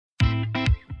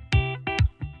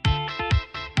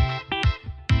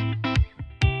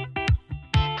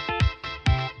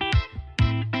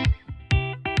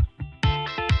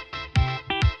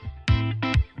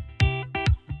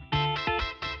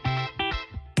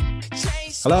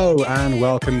Hello and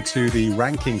welcome to the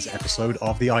rankings episode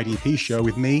of the IDP show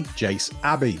with me, Jace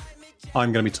Abbey.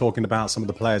 I'm going to be talking about some of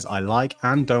the players I like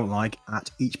and don't like at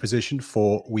each position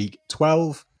for week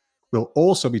 12. We'll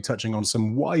also be touching on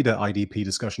some wider IDP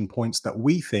discussion points that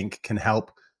we think can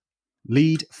help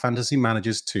lead fantasy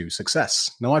managers to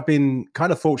success. Now, I've been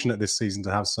kind of fortunate this season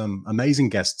to have some amazing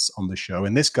guests on the show,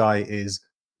 and this guy is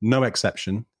no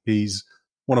exception. He's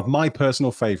one of my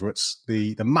personal favorites,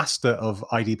 the master of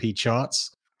IDP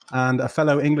charts, and a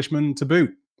fellow Englishman to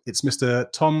boot. It's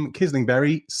Mr. Tom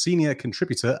Kislingbury, senior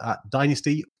contributor at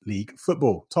Dynasty League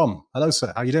Football. Tom, hello,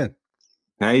 sir. How you doing?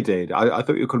 Hey, dude. I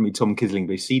thought you were calling me Tom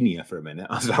Kislingbury Senior for a minute.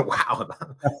 I was like, wow,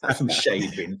 that's some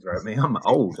shade being thrown at me. I'm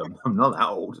old. I'm not that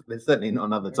old. There's certainly not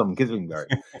another Tom Kislingbury.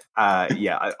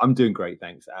 I'm doing great.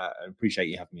 Thanks. I appreciate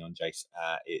you having me on, Jace.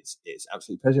 It's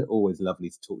absolute pleasure. Always lovely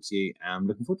to talk to you. I'm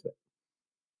looking forward to it.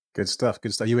 Good stuff.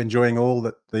 Good stuff. Are you enjoying all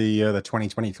that the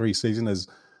 2023 season has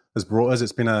brought us?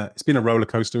 It's been a roller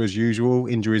coaster as usual.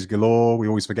 Injuries galore. We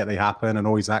always forget they happen, and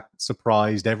always act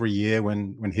surprised every year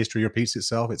when history repeats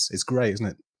itself. It's great, isn't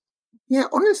it? Yeah,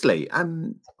 honestly, I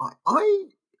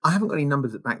haven't got any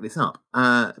numbers that back this up,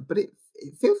 but it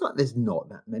feels like there's not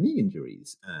that many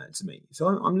injuries to me. So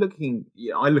I'm looking.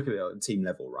 I look at it at team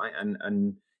level, right?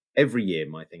 And every year,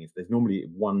 my thing is there's normally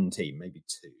one team, maybe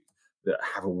two, that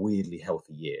have a weirdly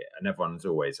healthy year, and everyone's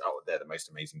always, they're the most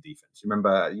amazing defense. You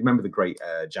remember the great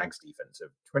Jags defense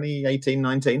of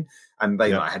 2018-19, and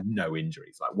they had no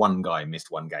injuries. Like one guy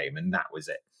missed one game, and that was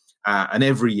it. And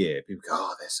every year, people go,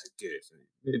 they're so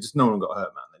good. And no one got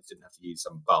hurt, man. They didn't have to use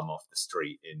some bum off the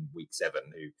street in week 7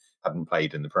 who hadn't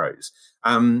played in the pros.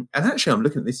 And actually, I'm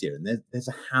looking at this year, and there's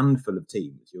a handful of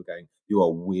teams you're going, you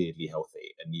are weirdly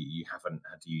healthy, and you haven't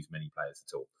had to use many players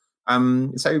at all.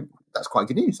 So that's quite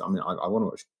good news. I mean, I want to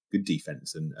watch good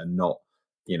defense and not,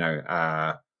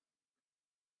 I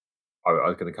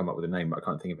was going to come up with a name, but I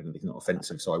can't think of anything not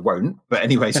offensive, so I won't. But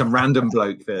anyway, some random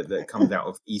bloke that comes out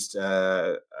of East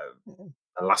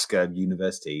Alaska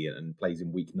University and plays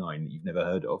in week 9 that you've never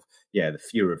heard of. Yeah, the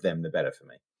fewer of them, the better for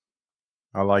me.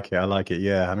 I like it.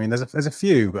 Yeah, I mean, there's a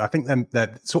few. I think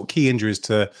they're sort of key injuries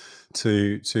to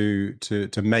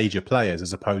major players,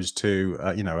 as opposed to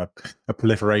a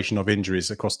proliferation of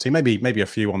injuries across the team. Maybe a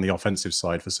few on the offensive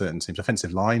side for certain teams.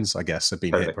 Offensive lines, I guess, have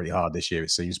been hit pretty hard this year,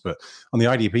 it seems. But on the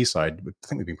IDP side, I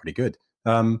think we've been pretty good.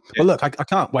 Well, look, I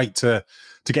can't wait to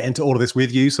get into all of this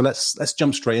with you. So let's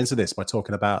jump straight into this by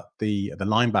talking about the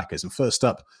linebackers. And first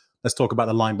up, let's talk about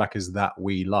the linebackers that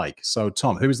we like. So,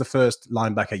 Tom, who is the first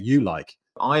linebacker you like?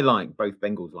 I like both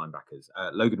Bengals linebackers,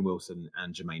 Logan Wilson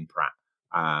and Jermaine Pratt,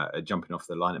 jumping off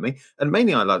the line at me. And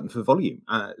mainly I like them for volume.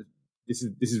 This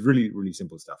is really, really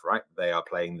simple stuff, right? They are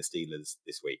playing the Steelers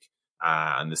this week.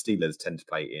 And the Steelers tend to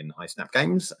play in high snap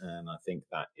games. And I think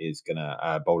that is going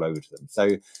to bowl over to them. So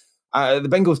the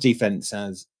Bengals defense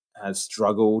has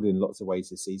struggled in lots of ways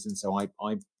this season. So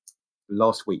I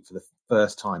last week, for the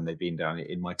first time, they've been down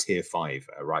in my tier 5,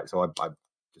 right? So I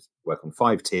just work on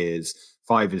 5 tiers.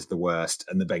 5 is the worst,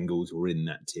 and the Bengals were in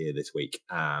that tier this week.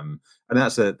 And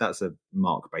that's a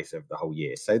mark based over the whole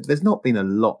year. So there's not been a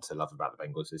lot to love about the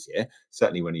Bengals this year.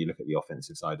 Certainly when you look at the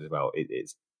offensive side as well,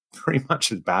 it's pretty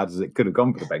much as bad as it could have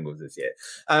gone for the Bengals this year.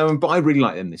 But I really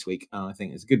like them this week. I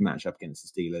think it's a good matchup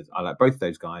against the Steelers. I like both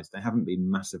those guys. They haven't been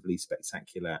massively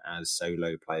spectacular as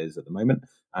solo players at the moment,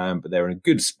 but they're in a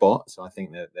good spot. So I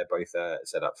think they're both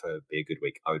set up for be a good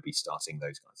week. I would be starting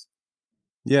those guys.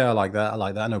 Yeah, I like that.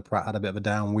 I know Pratt had a bit of a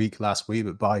down week last week,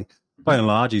 but by and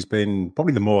large, he's been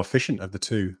probably the more efficient of the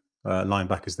two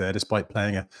linebackers there, despite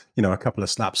playing a couple of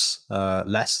snaps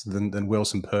less than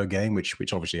Wilson per game, which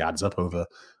obviously adds up over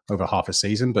half a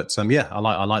season. But I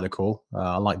like the call.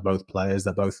 I like both players.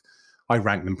 I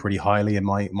rank them pretty highly in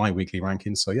my weekly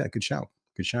rankings. So yeah, good shout.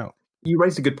 You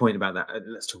raised a good point about that.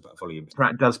 Let's talk about volume.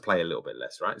 Pratt does play a little bit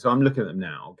less, right? So I'm looking at them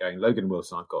now, going Logan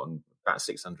Wilson, I've got on about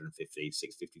 650,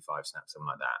 655 snaps, something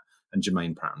like that. And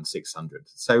Jermaine Pratt on 600.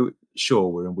 So sure,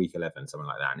 we're in week 11, something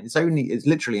like that. And it's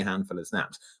literally a handful of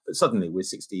snaps. But suddenly we're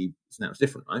 60 snaps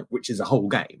different, right? Which is a whole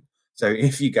game. So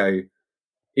if you go,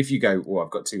 well,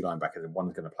 I've got 2 linebackers and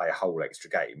one's going to play a whole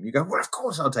extra game, you go, well, of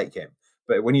course I'll take him.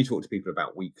 But when you talk to people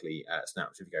about weekly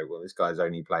snaps, if you go, well, this guy's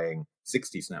only playing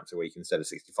 60 snaps a week instead of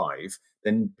 65,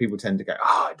 then people tend to go,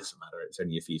 it doesn't matter. It's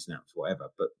only a few snaps,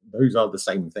 whatever. But those are the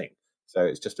same thing. So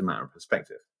it's just a matter of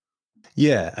perspective.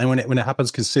 Yeah, and when it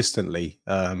happens consistently,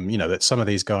 that some of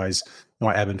these guys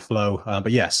might ebb and flow.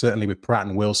 But yeah, certainly with Pratt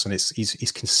and Wilson,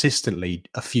 he's consistently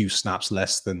more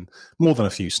than a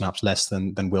few snaps less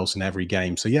than Wilson every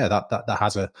game. So yeah, that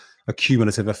has a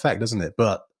cumulative effect, doesn't it?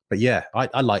 But yeah,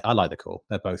 I like the call.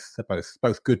 They're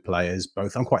both good players.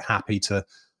 Both I'm quite happy to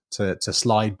to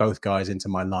slide both guys into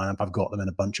my lineup. I've got them in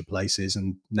a bunch of places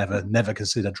and never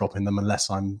consider dropping them unless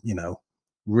I'm,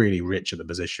 really rich at the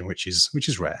position, which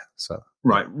is rare. So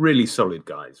right, really solid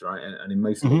guys, right? And in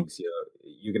most Mhm. leagues,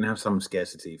 you're going to have some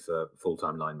scarcity for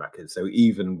full-time linebackers. So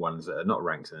even ones that are not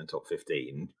ranked in the top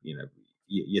 15,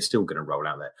 you're still going to roll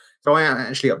out there. So I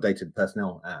actually updated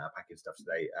personnel package stuff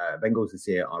today. Bengals this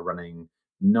year are running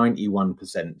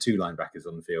 91% two linebackers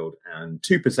on the field and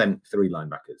 2% three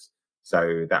linebackers.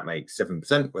 So that makes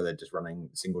 7% where they're just running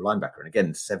single linebacker. And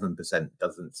again, 7%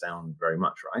 doesn't sound very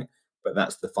much, right? But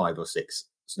that's the 5 or 6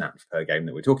 snaps per game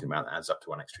that we're talking about. That adds up to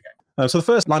one extra game. So the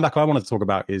first linebacker I wanted to talk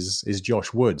about is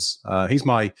Josh Woods. He's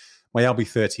my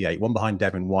LB38, one behind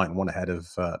Devin White and one ahead of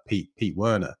Pete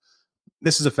Werner.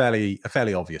 This is a fairly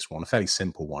obvious one, a fairly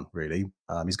simple one, really.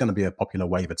 He's going to be a popular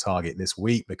waiver target this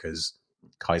week because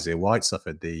Kaiser White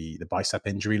suffered the bicep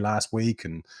injury last week,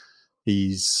 and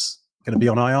he's going to be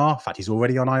on IR. In fact, he's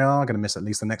already on IR, going to miss at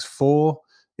least the next 4.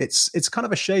 It's kind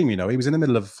of a shame, He was in the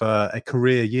middle of a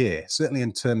career year, certainly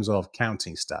in terms of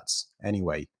counting stats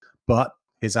anyway. But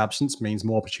his absence means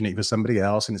more opportunity for somebody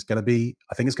else, and I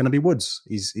think it's going to be Woods.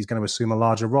 He's going to assume a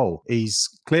larger role. He's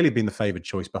clearly been the favoured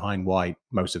choice behind White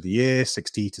most of the year,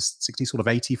 60 to 60, sort of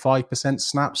 85%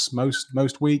 snaps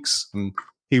most weeks. And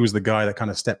he was the guy that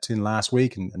kind of stepped in last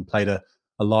week and played a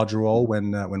larger role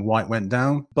when White went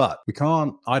down. But we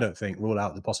can't, I don't think, rule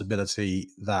out the possibility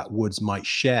that Woods might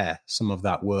share some of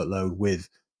that workload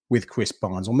with Chris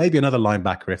Barnes, or maybe another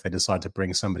linebacker if they decide to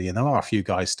bring somebody in. There are a few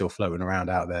guys still floating around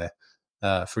out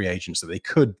there, free agents that they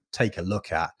could take a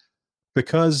look at,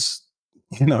 because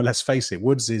let's face it,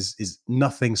 Woods is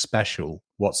nothing special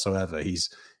whatsoever.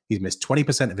 He's missed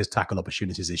 20% of his tackle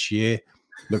opportunities this year,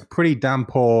 looked pretty damn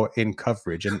poor in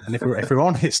coverage, and if we're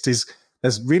honest,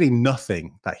 there's really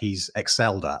nothing that he's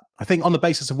excelled at. I think on the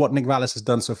basis of what Nick Vallis has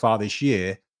done so far this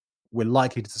year, we're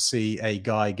likely to see a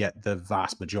guy get the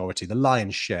vast majority, the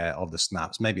lion's share of the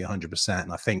snaps, maybe 100%.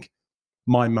 And I think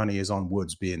my money is on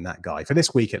Woods being that guy for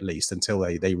this week at least, until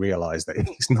they realize that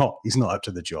he's not up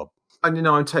to the job. I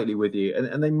know, I'm totally with you,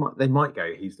 and they might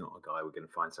go, he's not a guy, we're going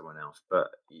to find someone else, but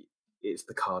it's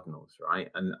the Cardinals, right?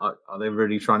 And are they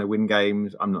really trying to win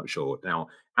games? I'm not sure. Now,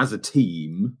 as a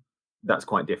team, that's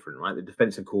quite different, right? The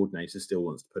defensive coordinator still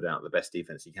wants to put out the best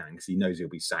defense he can because he knows he'll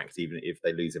be sacked even if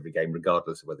they lose every game,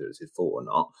 regardless of whether it's his fault or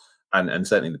not. And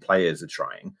certainly the players are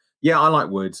trying. Yeah, I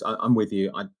like Woods. I'm with you.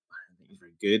 I think he's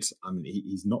very good. I mean,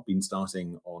 he's not been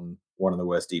starting on one of the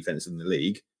worst defenses in the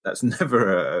league. That's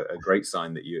never a great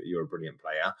sign that you're a brilliant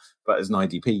player. But as an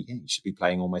IDP, you should be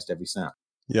playing almost every snap.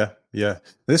 Yeah.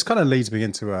 This kind of leads me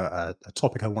into a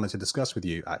topic I wanted to discuss with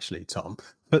you, actually, Tom.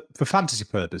 But for fantasy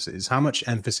purposes, how much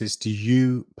emphasis do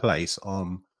you place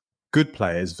on good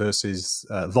players versus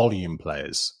volume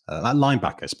players, that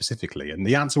linebacker specifically? And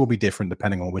the answer will be different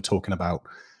depending on what we're talking about,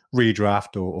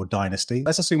 redraft or dynasty.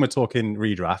 Let's assume we're talking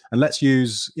redraft, and let's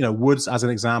use Woods as an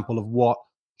example of what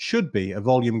should be a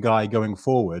volume guy going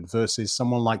forward versus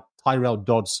someone like Tyrell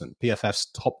Dodson, PFF's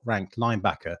top-ranked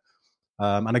linebacker.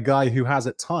 And a guy who has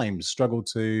at times struggled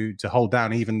to hold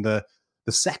down even the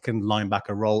second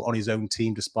linebacker role on his own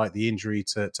team, despite the injury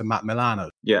to Matt Milano.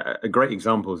 Yeah, a great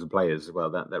example of players as well.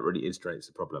 That really illustrates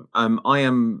the problem. I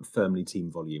am firmly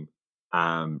team volume,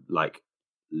 like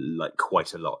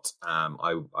quite a lot.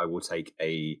 I will take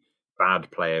a bad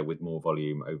player with more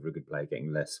volume over a good player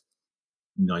getting less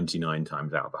 99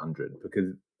 times out of 100,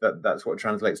 because that's what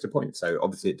translates to points. So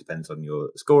obviously it depends on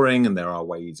your scoring and there are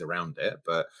ways around it,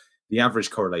 but the average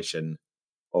correlation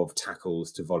of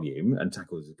tackles to volume, and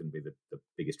tackles is going to be the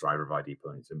biggest driver of ID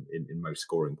points in most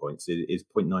scoring points, is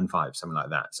 0.95, something like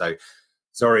that. So,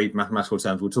 sorry, mathematical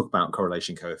terms, we'll talk about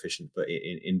correlation coefficient, but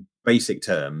in basic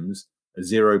terms,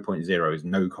 0.0 is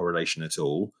no correlation at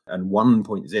all, and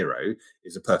 1.0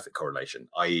 is a perfect correlation,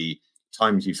 i.e.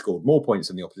 times you've scored more points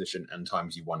than the opposition and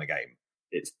times you won a game.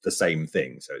 It's the same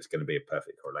thing, so it's going to be a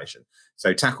perfect correlation.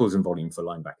 So tackles and volume for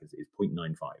linebackers is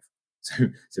 0.95.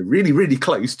 So really, really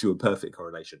close to a perfect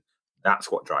correlation. That's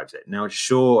what drives it. Now,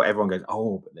 sure, everyone goes,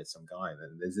 oh, but there's some guy,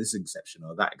 there's this exception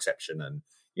or that exception, and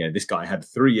this guy had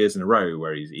 3 years in a row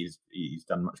where he's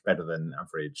done much better than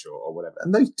average or whatever,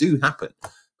 and those do happen.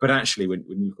 But actually, when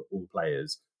you look at all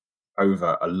players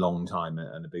over a long time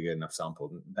and a big enough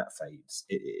sample, that fades.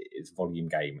 It's a volume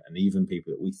game, and even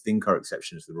people that we think are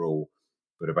exceptions to the rule,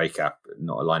 but a backup,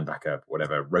 not a linebacker,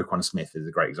 whatever. Roquan Smith is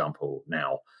a great example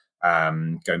now.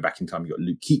 Going back in time, you've got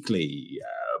Luke Kuechly,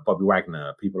 Bobby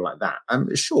Wagner, people like that.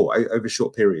 Sure, over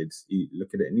short periods, you look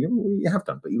at it and you have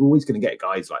done, but you're always going to get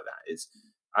guys like that. It's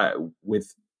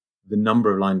with the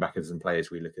number of linebackers and players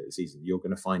we look at the season, you're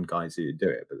going to find guys who do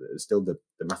it, but still the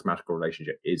mathematical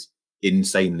relationship is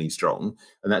insanely strong,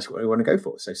 and that's what we want to go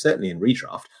for. So certainly in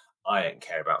redraft, I don't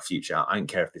care about future. I don't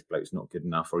care if this bloke's not good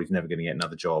enough, or he's never going to get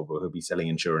another job, or he'll be selling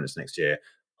insurance next year.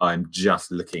 I'm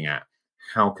just looking at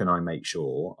how can I make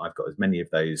sure I've got as many of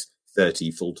those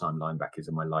 30 full-time linebackers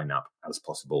in my lineup as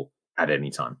possible at any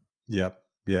time. Yep.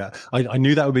 Yeah, I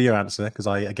knew that would be your answer because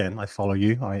I follow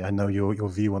you. I know your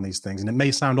view on these things, and it may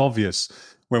sound obvious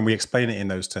when we explain it in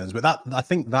those terms, but I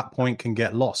think that point can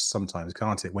get lost sometimes,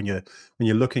 can't it? When you're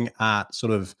looking at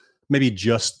sort of maybe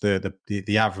just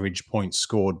the average points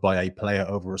scored by a player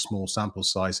over a small sample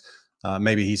size.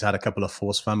 Maybe he's had a couple of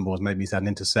forced fumbles, maybe he's had an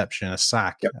interception, a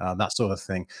sack, Yep. that sort of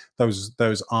thing.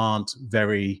 Those aren't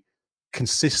very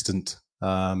consistent,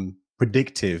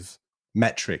 predictive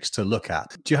metrics to look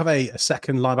at. Do you have a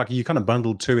second linebacker? You kind of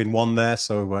bundled two in one there,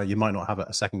 so you might not have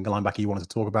a second linebacker you wanted to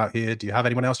talk about here. Do you have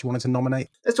anyone else you wanted to nominate?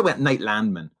 Let's talk about Nate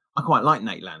Landman. I quite like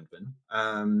Nate Landman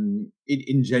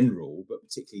in general, but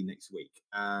particularly next week.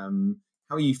 How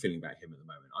are you feeling about him at the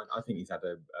moment? I think he's had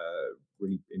a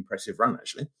really impressive run,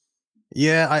 actually.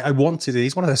 Yeah, I wanted it.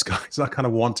 He's one of those guys I kind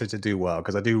of wanted to do well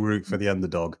because I do root for the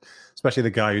underdog, especially the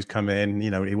guy who's come in.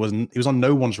 You know, he was on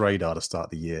no one's radar to start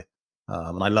the year.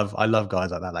 And I love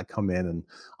guys like that come in and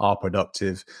are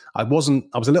productive. I was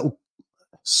a little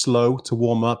slow to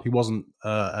warm up. He wasn't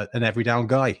an every down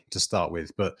guy to start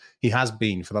with, but he has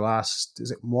been for the last,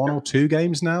 is it 1 or 2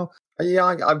 games now?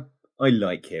 Yeah, I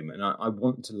like him, and I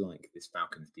want to like this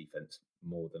Falcons defense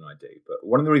more than I do. But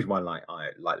one of the reasons why I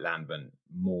like Landman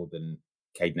more than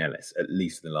Caden Ellis, at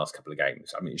least in the last couple of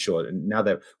games. I mean, sure, now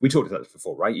that we talked about this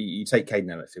before, right? You take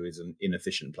Caden Ellis, who is an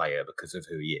inefficient player because of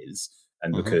who he is,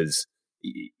 and because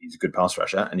he's a good pass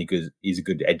rusher, and he's a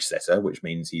good edge setter, which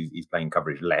means he's playing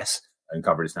coverage less, and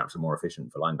coverage snaps are more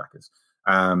efficient for linebackers.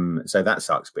 So that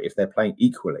sucks. But if they're playing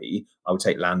equally, I would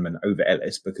take Landman over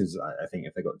Ellis because I think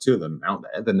if they've got two of them out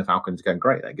there, then the Falcons are going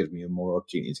great. That gives me a more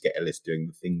opportunity to get Ellis doing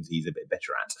the things he's a bit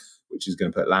better at, which is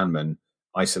going to put Landman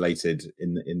isolated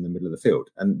in the middle of the field.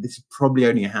 And this is probably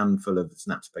only a handful of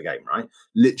snaps per game, right?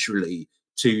 Literally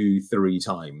 2-3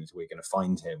 times we're going to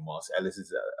find him whilst Ellis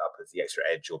is up as the extra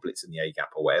edge or blitz in the A gap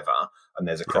or whatever, and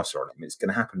there's a crosser on him. It's going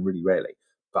to happen really rarely.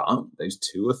 But those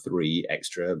 2 or 3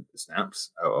 extra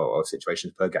snaps or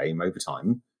situations per game over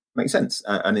time makes sense.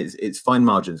 And it's fine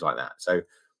margins like that. So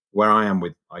where I am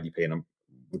with IDP, and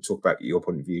we'll talk about your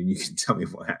point of view, and you can tell me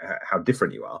how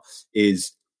different you are,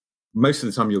 is most of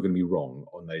the time you're going to be wrong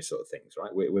on those sort of things,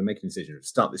 right? We're making decisions to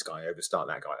start this guy over start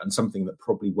that guy, and something that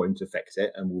probably won't affect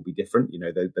it and will be different. You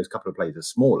know, those couple of plays are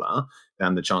smaller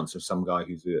than the chance of some guy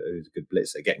who's a good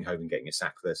blitzer getting home and getting a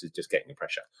sack versus just getting a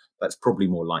pressure. That's probably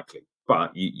more likely.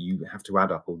 But you have to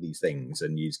add up all these things,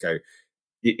 and you just go,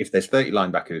 if there's 30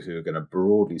 linebackers who are going to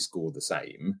broadly score the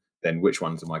same, then which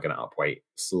ones am I going to upweight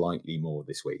slightly more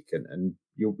this week? And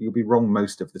you'll be wrong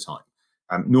most of the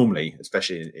time. Normally,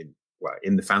 especially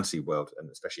in the fantasy world, and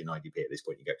especially in IDP at this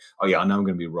point, you go, oh yeah, I know I'm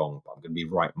going to be wrong, but I'm going to be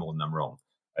right more than I'm wrong.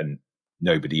 And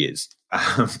nobody is.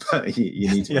 But you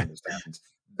need to understand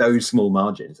those small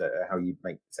margins are how you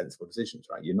make sensible decisions,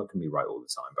 right? You're not going to be right all the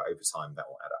time, but over time that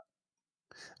will add up.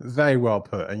 Very well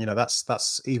put, and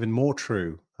that's even more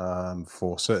true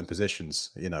for certain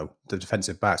positions. You know, the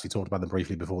defensive backs, we talked about them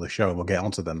briefly before the show, and we'll get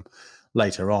onto them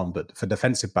later on. But for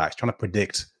defensive backs, trying to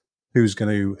predict who's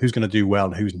going to do well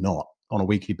and who's not on a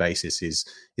weekly basis is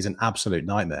an absolute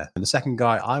nightmare. And the second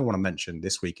guy I want to mention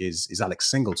this week is Alex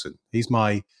Singleton. He's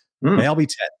my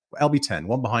LB10,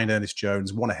 one behind Ernest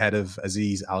Jones, one ahead of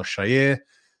Azeez Al-Shaair.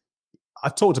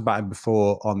 I've talked about him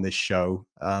before on this show.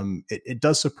 It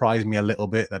does surprise me a little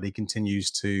bit that he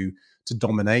continues to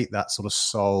dominate that sort of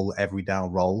sole every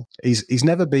down role. He's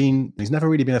never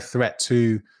really been a threat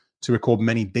to record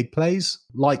many big plays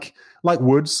like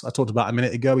Woods I talked about a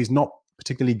minute ago. He's not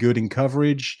particularly good in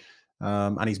coverage,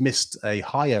 and he's missed a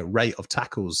higher rate of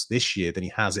tackles this year than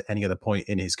he has at any other point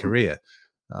in his career.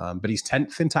 But he's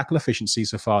 10th in tackle efficiency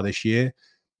so far this year.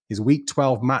 His Week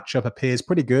 12 matchup appears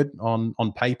pretty good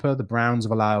on paper. The Browns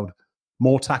have allowed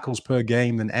more tackles per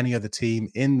game than any other team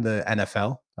in the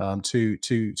NFL to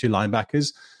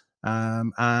linebackers,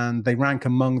 and they rank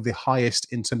among the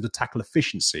highest in terms of tackle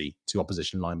efficiency to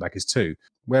opposition linebackers too.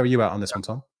 Where are you at on this one,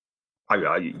 Tom?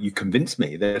 You convinced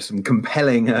me. There's some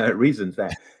compelling reasons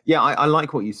there. Yeah, I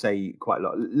like what you say quite a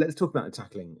lot. Let's talk about the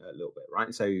tackling a little bit,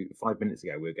 right? So 5 minutes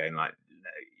ago, we were going like,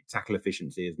 tackle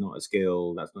efficiency is not a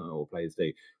skill. That's not what players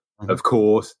do. Mm-hmm. Of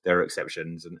course, there are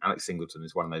exceptions, and Alex Singleton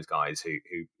is one of those guys who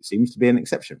seems to be an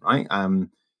exception, right?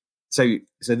 So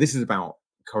this is about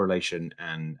correlation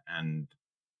and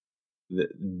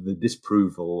the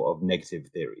disapproval of negative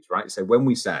theories, right? So when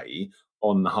we say,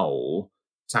 on the whole,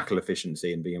 tackle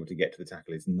efficiency and being able to get to the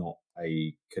tackle is not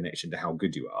a connection to how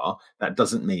good you are, that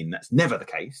doesn't mean that's never the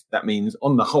case. That means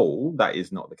on the whole, that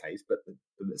is not the case, but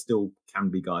there still can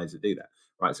be guys that do that,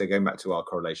 right? So going back to our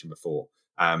correlation before,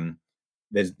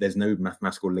 there's no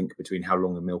mathematical link between how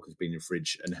long the milk has been in the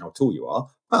fridge and how tall you are,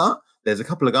 but there's a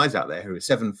couple of guys out there who are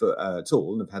 7 foot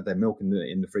tall and have had their milk in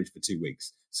the fridge for 2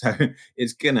 weeks. So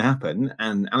it's going to happen.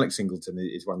 And Alex Singleton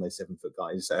is one of those 7 foot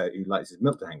guys who likes his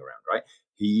milk to hang around, right?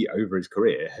 He, over his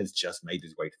career, has just made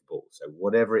his way to the ball. So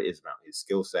whatever it is about his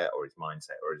skill set or his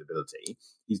mindset or his ability,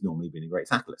 he's normally been a great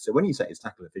tackler. So when you say his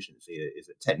tackle efficiency is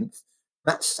at 10th,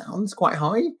 that sounds quite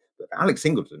high. But for Alex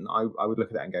Singleton, I would look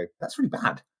at that and go, that's really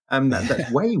bad.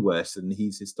 That's way worse than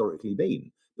he's historically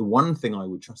been. The one thing I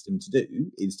would trust him to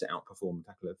do is to outperform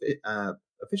tackle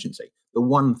efficiency. The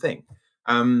one thing.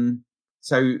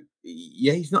 So,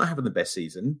 yeah, he's not having the best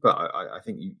season, but I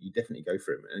think you definitely go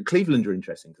for him. And Cleveland are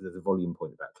interesting because there's a volume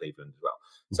point about Cleveland as well.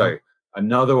 Mm-hmm. So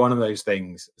another one of those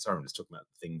things. Sorry, I'm just talking about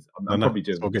things. I'm probably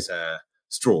doing this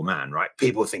straw man, right?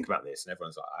 People think about this and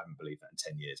everyone's like, I haven't believed that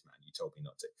in 10 years, man. You told me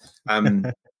not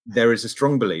to. There is a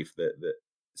strong belief that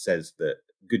says that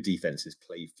good defenses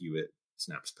play fewer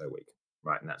snaps per week,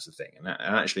 right? And that's the thing. And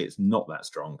actually, it's not that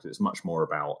strong because it's much more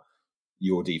about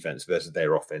your defense versus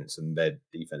their offense and their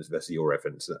defense versus your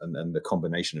offense and the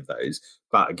combination of those.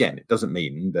 But again, it doesn't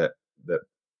mean that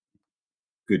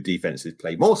good defenses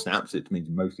play more snaps. It means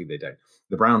mostly they don't.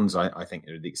 The Browns, I think,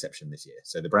 are the exception this year.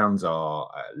 So the Browns are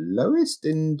lowest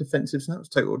in defensive snaps,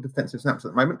 total defensive snaps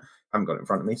at the moment. I haven't got it in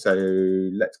front of me, so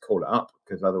let's call it up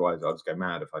because otherwise I'll just go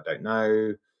mad if I don't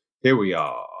know. Here we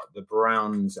are. The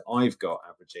Browns, I've got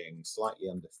averaging slightly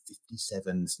under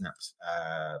 57 snaps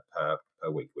per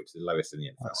week, which is the lowest in the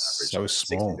NFL. That's so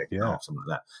small, yeah. Something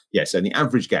like that. Yeah, so in the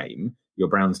average game, your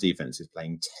Browns defense is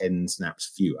playing 10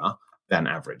 snaps fewer than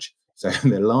average. So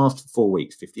in the last 4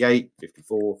 weeks, 58,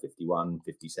 54, 51,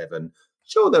 57.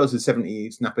 Sure, there was a 70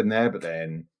 snap in there, but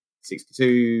then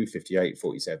 62, 58,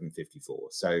 47, 54.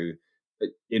 So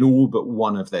in all but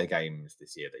one of their games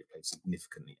this year, they played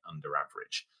significantly under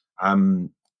average.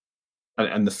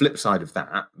 And the flip side of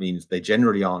that means they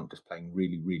generally aren't just playing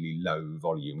really, really low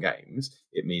volume games.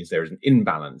 It means there is an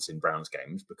imbalance in Browns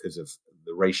games because of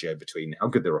the ratio between how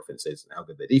good their offense is and how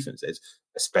good their defense is,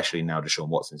 especially now Deshaun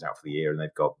Watson's out for the year and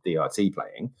they've got DRT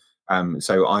playing.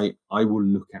 So I will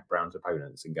look at Browns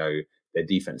opponents and go, their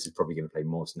defense is probably going to play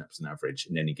more snaps than average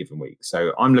in any given week.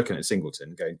 So I'm looking at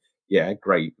Singleton going, yeah,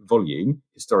 great volume.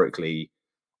 Historically,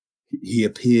 he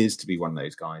appears to be one of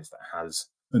those guys that has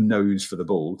a nose for the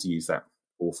ball, to use that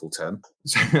awful term.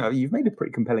 So you've made a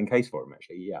pretty compelling case for him,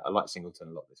 actually. Yeah, I like Singleton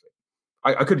a lot this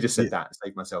week. I could have just said that,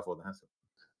 saved myself all the hassle.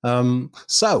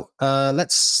 So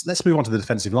let's move on to the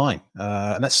defensive line.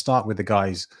 And let's start with the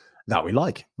guys that we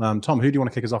like. Tom, who do you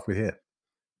want to kick us off with here?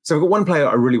 So I've got one player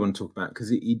I really want to talk about because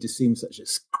he just seems such a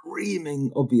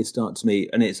screaming obvious start to me,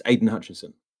 and it's Aiden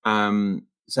Hutchinson.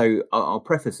 So I'll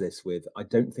preface this with, I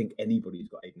don't think anybody's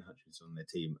got Aiden Hutchinson on their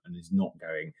team and is not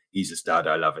going, he's a stud,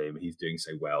 I love him, he's doing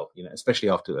so well. You know, especially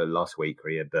after last week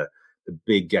where he had the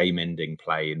big game-ending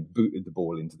play and booted the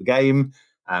ball into the game.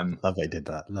 Love he did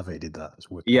that.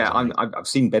 Yeah, I've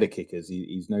seen better kickers.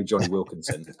 He's no Johnny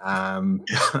Wilkinson,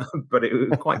 but it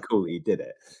was quite cool that he did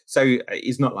it. So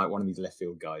he's not like one of these left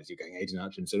field guys. You're going, Aiden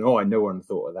Hutchinson, I no one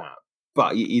thought of that.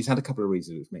 But he's had a couple of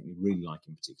reasons which make me really like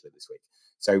him, particularly this week.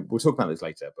 So we'll talk about this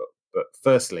later. But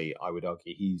firstly, I would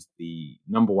argue he's the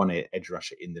number one edge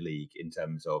rusher in the league in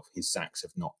terms of his sacks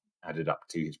have not added up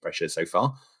to his pressure so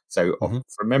far. So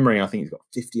from memory, I think he's got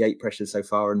 58 pressures so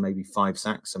far and maybe 5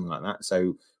 sacks, something like that.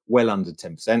 So well under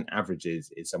 10%. Average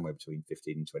is somewhere between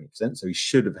 15 and 20%. So he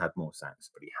should have had more sacks,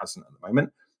 but he hasn't at the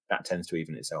moment. That tends to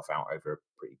even itself out over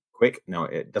pretty quick. Now,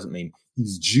 it doesn't mean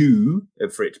he's due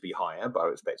for it to be higher, but I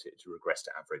would expect it to regress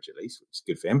to average at least, which is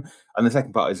good for him. And the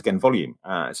second part is, again, volume.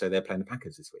 So they're playing the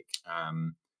Packers this week.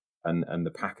 And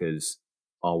the Packers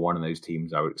are one of those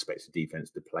teams I would expect the defense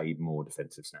to play more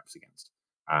defensive snaps against.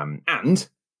 And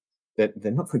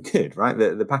they're not very good, right?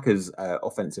 The Packers'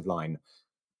 offensive line,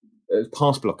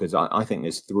 pass blockers, I think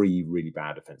there's 3 really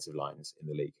bad offensive lines in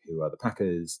the league, who are the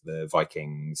Packers, the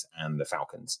Vikings, and the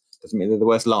Falcons. Doesn't mean they're the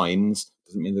worst lines,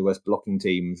 doesn't mean they're the worst blocking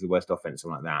teams, the worst offense,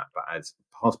 something like that. But as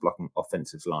pass blocking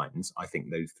offensive lines, I think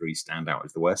those 3 stand out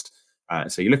as the worst.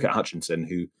 So you look at Hutchinson,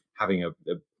 who having I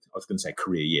was going to say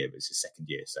career year, but it's his second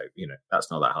year. So,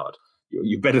 that's not that hard.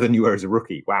 You're better than you were as a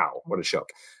rookie. Wow, what a shock.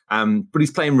 But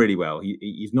he's playing really well.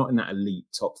 He's not in that elite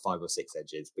top 5 or 6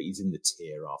 edges, but he's in the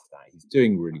tier after that. He's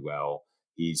doing really well.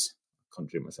 He's,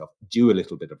 contradicting myself, due a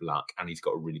little bit of luck, and he's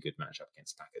got a really good matchup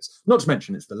against Packers. Not to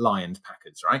mention it's the Lions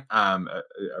Packers, right?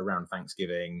 Around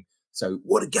Thanksgiving. So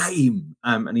what a game.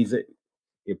 And he's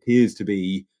He appears to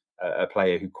be a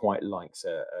player who quite likes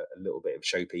a little bit of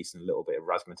showpiece and a little bit of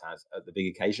razzmatazz at the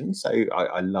big occasions. So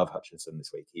I love Hutchinson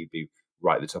this week. He'd be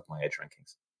right at the top of my edge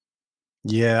rankings.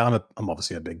 Yeah, I'm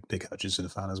obviously a big Hutchinson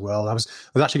fan as well. I was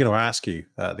actually going to ask you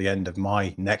at the end of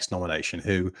my next nomination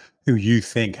who you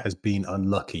think has been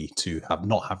unlucky to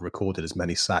not have recorded as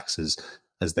many sacks as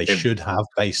they should have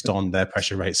based on their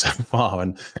pressure rate so far.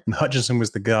 And Hutchinson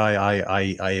was the guy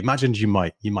I imagined you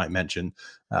might mention.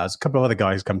 There's a couple of other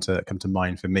guys come to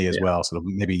mind for me as well. Sort of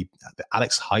maybe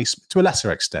Alex Highsmith to a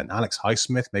lesser extent, Alex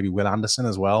Highsmith, maybe Will Anderson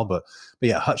as well. But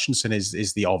yeah, Hutchinson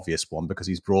is the obvious one because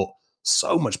he's brought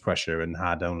so much pressure and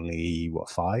had only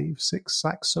 5-6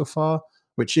 sacks so far,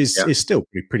 which is still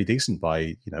pretty decent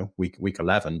by week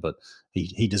 11. But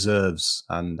he deserves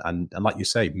and like you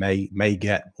say may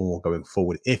get more going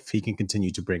forward if he can continue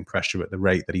to bring pressure at the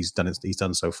rate that he's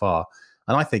done so far.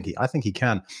 And I think he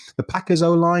can. The Packers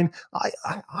O-line,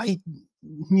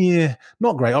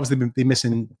 not great. Obviously, they've been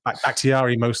missing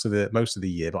Bakhtiari most of the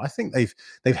year, but I think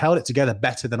they've held it together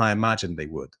better than I imagined they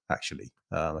would. Actually,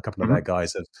 a couple of their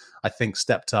guys have, I think,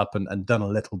 stepped up and done a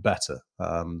little better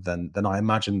than I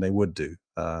imagined they would do.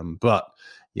 But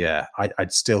yeah,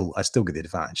 I'd still give the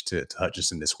advantage to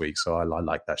Hutchinson this week. So I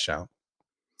like that shout.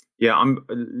 Yeah,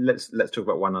 let's talk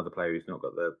about one other player who's not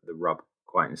got the rub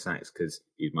quite in sacks because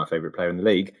he's my favourite player in the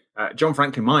league, John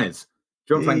Franklin Myers.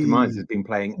 John Franklin Myers has been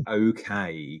playing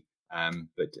okay,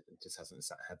 but just hasn't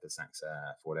had the sacks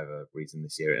for whatever reason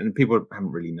this year. And people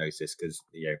haven't really noticed because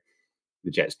the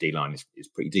Jets D-line is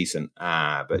pretty decent,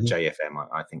 but JFM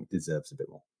I think deserves a bit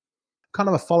more. Kind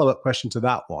of a follow-up question to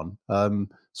that one.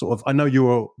 I know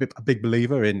you're a big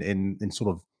believer in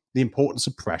sort of the importance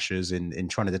of pressures in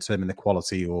trying to determine the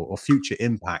quality or future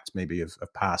impact maybe of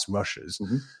pass rushers.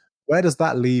 Mm-hmm. Where does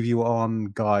that leave you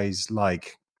on guys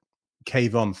like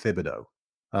Kayvon Thibodeau,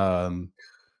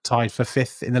 tied for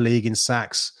 5th in the league in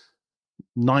sacks,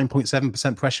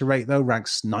 9.7% pressure rate though,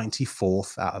 ranks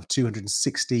 94th out of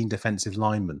 216 defensive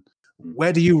linemen.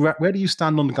 Where do you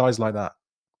stand on guys like that?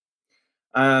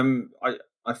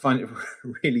 I find it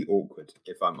really awkward,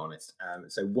 if I'm honest.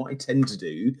 So what I tend to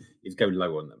do is go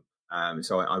low on them.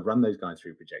 So I run those guys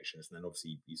through projections, and then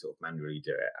obviously you sort of manually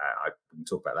do it. I can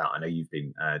talk about that. I know you've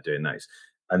been doing those.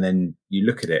 And then you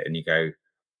look at it and you go,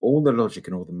 all the logic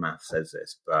and all the math says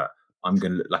this, but I'm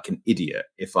going to look like an idiot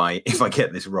if I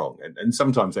get this wrong. And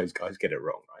sometimes those guys get it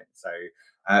wrong, right?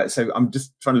 So I'm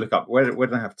just trying to look up, where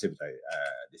did I have Thibodeau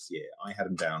this year? I had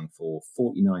him down for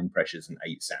 49 pressures and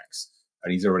 8 sacks.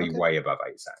 And he's already way above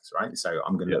 8 sacks, right? So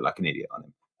I'm going to look like an idiot on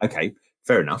him. Okay,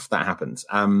 fair enough. That happens.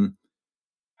 And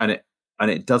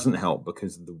it doesn't help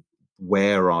because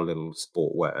where our little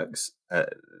sport works,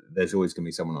 there's always going to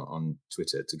be someone on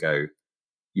Twitter to go,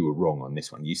 you were wrong on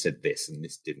this one. You said this and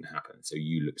this didn't happen, so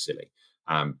you look silly.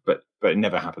 But it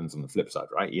never happens on the flip side,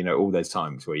 right? All those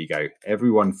times where you go,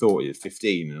 everyone thought it was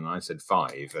 15 and I said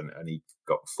 5 and he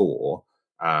got 4.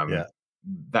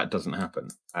 That doesn't happen.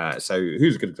 So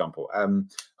who's a good example?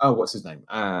 What's his name?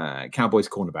 Cowboys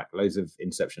cornerback. Loads of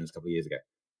interceptions a couple of years ago.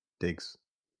 Diggs.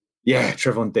 Yeah,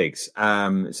 Trevon Diggs.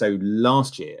 So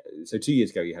last year, 2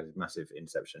 years ago, he had massive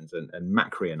interceptions, and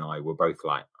Macri and I were both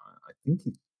like, I think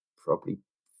he probably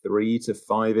 3 to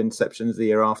 5 interceptions the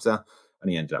year after,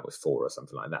 and he ended up with 4 or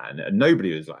something like that. And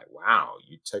nobody was like, wow,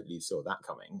 you totally saw that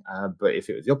coming. But if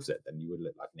it was the opposite, then you would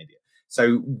look like an idiot.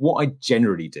 So what I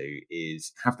generally do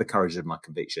is have the courage of my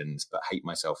convictions, but hate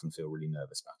myself and feel really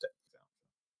nervous about it.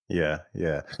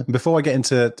 Yeah. Before I get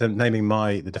into naming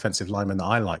the defensive lineman that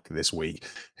I like this week,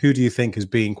 who do you think has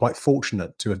been quite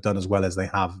fortunate to have done as well as they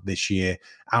have this year,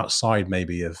 outside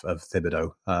maybe of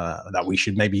Thibodeau, that we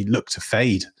should maybe look to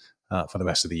fade for the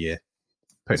rest of the year?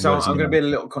 So I'm going to be a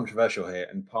little controversial here,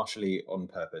 and partially on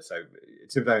purpose. So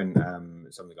Thibodeau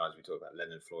and some of the guys we talked about,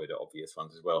 Leonard Floyd, are obvious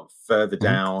ones as well. Further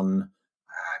down,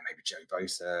 maybe Joe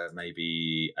Bosa,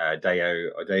 maybe Dayo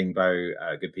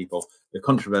Odeyingbo, good people. The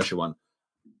controversial one,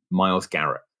 Myles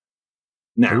Garrett.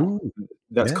 Now,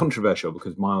 that's controversial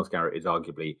because Myles Garrett is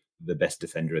arguably the best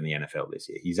defender in the NFL this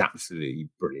year. He's absolutely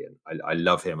brilliant. I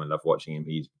love him. I love watching him.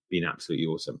 He's been absolutely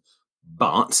awesome.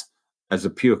 But as a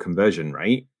pure conversion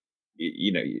rate,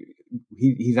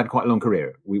 he's had quite a long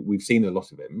career. We've seen a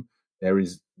lot of him. There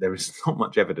is not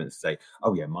much evidence to say,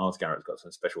 oh yeah, Myles Garrett's got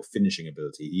some special finishing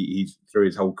ability. He's through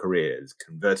his whole career has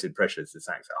converted pressures to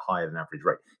sacks at a higher than average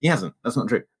rate. He hasn't. That's not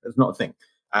true. That's not a thing.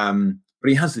 But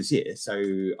he has this year. So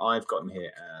I've got him here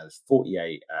as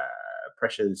 48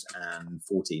 pressures and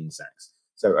 14 sacks.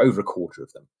 So over a quarter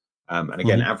of them. And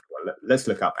again, let's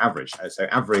look up average. So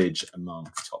average among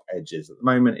top edges at the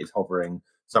moment is hovering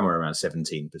somewhere around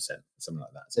 17%, something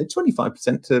like that. So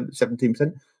 25% to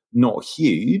 17%, not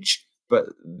huge, but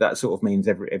that sort of means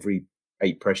every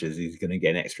 8 pressures he's going to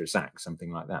get an extra sack,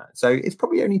 something like that. So it's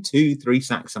probably only 2-3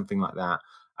 sacks, something like that.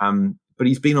 But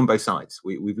he's been on both sides.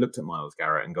 We've looked at Myles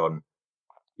Garrett and gone,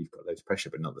 you've got loads of pressure,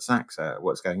 but not the sacks.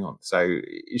 What's going on? So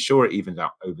sure, it evens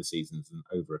out over seasons and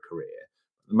over a career.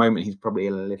 At the moment, he's probably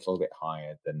a little bit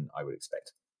higher than I would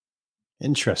expect.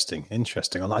 Interesting.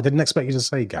 I didn't expect you to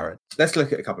say Garrett. Let's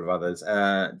look at a couple of others.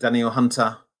 Daniel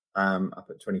Hunter, up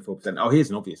at 24%. Oh, here's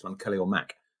an obvious one, Khalil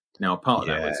Mack. Now, part of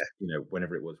that was,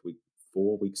 whenever it was week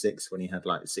 4, week 6, when he had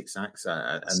like 6 sacks,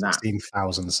 and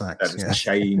 16,000 sacks. That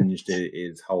changed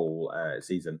his whole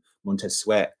season. Montez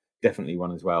Sweat, definitely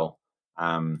one as well.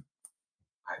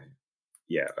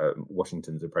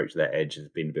 Washington's approach to their edge has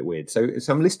been a bit weird. So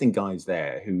I'm listing guys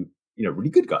there who, really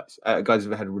good guys, guys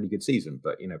who've had a really good season.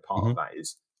 But, part of that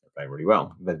is playing really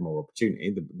well. There's more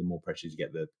opportunity. The more pressures you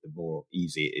get, the more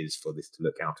easy it is for this to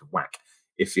look out of whack.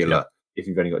 If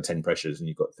you've only got 10 pressures and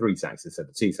you've got 3 sacks instead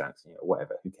of 2 sacks,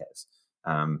 whatever, who cares?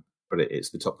 But it's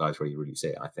the top guys where you really see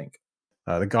it, I think.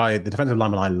 The defensive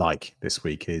lineman I like this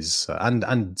week is,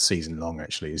 and season long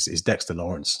actually, is Dexter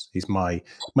Lawrence. He's my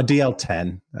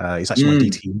DL10. He's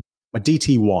actually my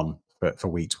DT1 for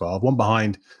week 12. One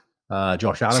behind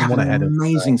Josh Allen, one ahead of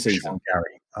amazing season.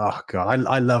 Gary. Oh God,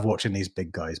 I love watching these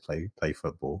big guys play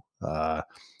football,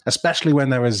 especially when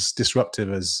they're as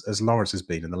disruptive as Lawrence has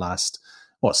been in the last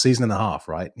season and a half.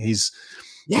 Right? He's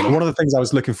one of the things I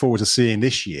was looking forward to seeing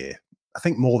this year. I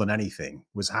think more than anything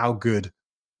was how good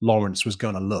Lawrence was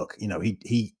going to look.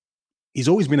 He's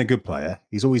always been a good player.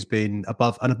 He's always been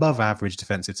above average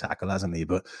defensive tackle, hasn't he?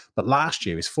 But last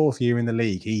year, his 4th year in the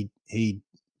league, he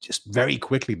just very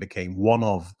quickly became one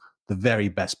of the very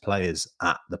best players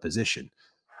at the position.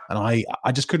 And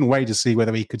I just couldn't wait to see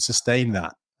whether he could sustain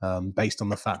that, based on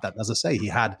the fact that, as I say, he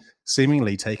had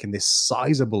seemingly taken this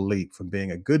sizable leap from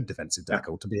being a good defensive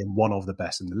tackle to being one of the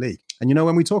best in the league. And,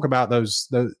 when we talk about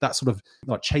that sort of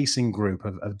chasing group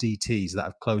of DTs that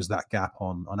have closed that gap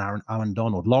on Aaron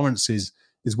Donald, Lawrence is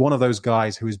one of those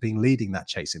guys who has been leading that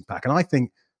chasing pack. And I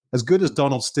think as good as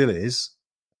Donald still is,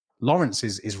 Lawrence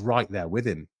is right there with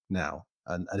him now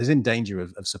and is in danger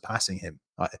of surpassing him.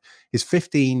 His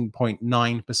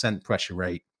 15.9% pressure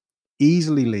rate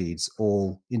easily leads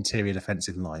all interior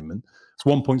defensive linemen. It's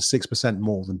 1.6%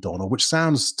 more than Donald, which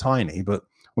sounds tiny, but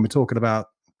when we're talking about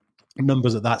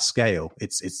numbers at that scale,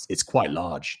 it's quite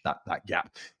large, that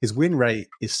gap. His win rate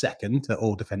is second to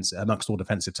amongst all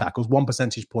defensive tackles, 1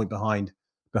 percentage point behind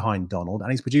Donald, and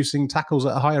he's producing tackles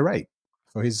at a higher rate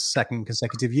for his 2nd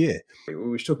consecutive year.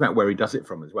 We should talk about where he does it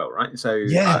from as well, right? So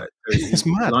it's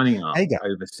mad. Lining up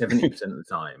over 70% of the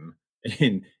time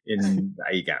in the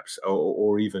A gaps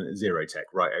or even zero tech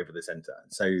right over the center.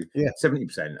 So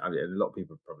 70%. I mean, a lot of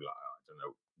people are probably like,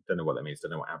 I don't know what that means.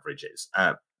 Don't know what average is.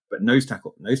 But nose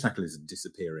tackle is a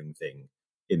disappearing thing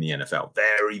in the NFL.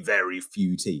 Very, very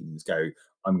few teams go,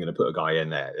 I'm going to put a guy in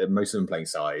there. Most of them playing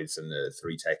sides and a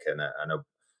 3 tech and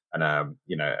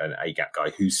an A gap guy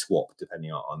who swap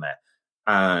depending on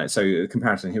there. So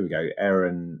comparison, here we go.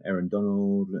 Aaron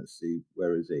Donald. Let's see,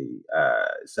 where is he?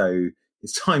 So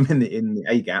his time in the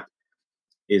A gap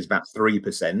is about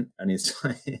 3%, and his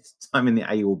time in the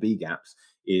A or B gaps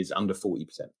is under 40%.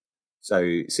 So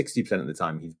 60% of the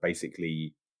time, he's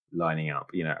basically lining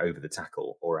up, over the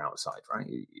tackle or outside, right?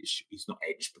 He's not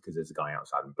edged because there's a guy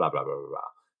outside and blah, blah, blah, blah, blah.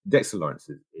 Dexter Lawrence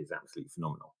is absolutely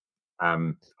phenomenal.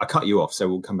 I cut you off, so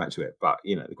we'll come back to it. But,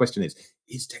 the question is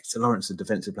Dexter Lawrence the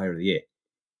defensive player of the year?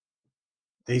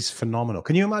 He's phenomenal.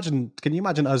 Can you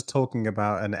imagine us talking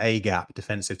about an A-gap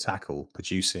defensive tackle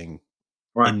producing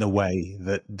in the way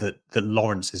that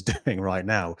Lawrence is doing right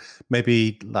now?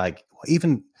 Maybe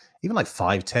even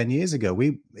 5-10 years ago,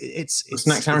 it's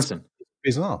Snacks Harrison.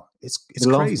 It's bizarre. It's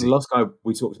crazy. The last guy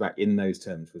we talked about in those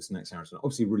terms was Snacks Harrison.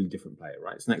 Obviously, a really different player,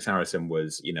 right? Snacks Harrison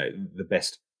was, the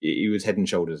best. He was head and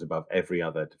shoulders above every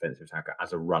other defensive tackle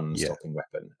as a run-stopping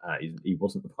weapon. He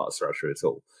wasn't the pass rusher at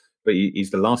all. But he's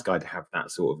the last guy to have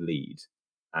that sort of lead.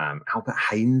 Albert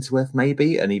Hainsworth,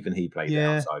 maybe, and even he played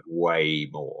outside way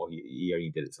more. He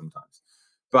only did it sometimes.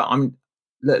 But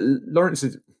Lawrence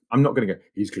is. I'm not going to go.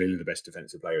 He's clearly the best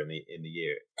defensive player in the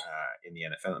year in the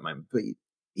NFL at the moment. But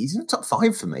he's in the top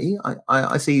 5 for me.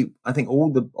 I think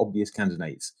all the obvious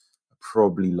candidates are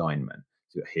probably linemen.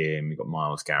 You've got him. You've got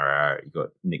Myles Garrett. You've got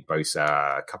Nick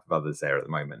Bosa. A couple of others there at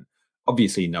the moment.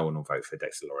 Obviously, no one will vote for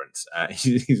Dexter Lawrence.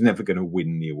 He's never going to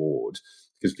win the award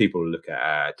because people look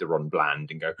at Deron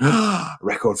Bland and go,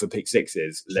 record for pick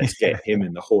sixes. Let's get him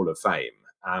in the Hall of Fame.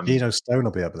 Stone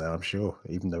will be up there, I'm sure,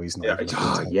 even though he's not Yeah, even a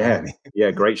full-time yeah, player.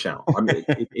 yeah, great shout. I mean,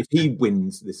 if he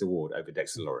wins this award over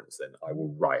Dexter Lawrence, then I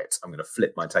will riot. I'm going to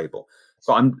flip my table.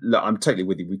 But I'm totally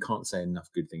with you. We can't say enough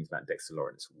good things about Dexter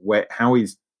Lawrence. How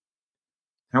he's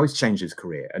changed his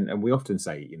career, and we often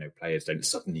say, players don't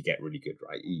suddenly get really good,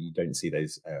 right? You don't see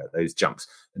those jumps.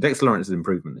 And Dexter Lawrence's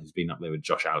improvement has been up there with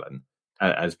Josh Allen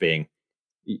as being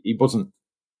he wasn't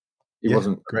a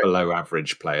Great. below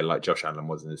average player like Josh Allen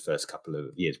was in his first couple of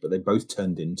years, but they both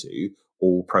turned into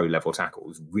all pro level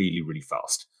tackles really, really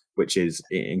fast, which is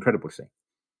incredible to see.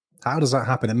 How does that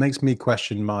happen? It makes me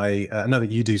question my. I know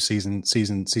that you do season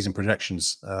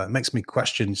projections. It makes me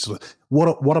question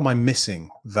what am I missing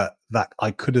that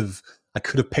I could have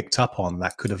picked up on,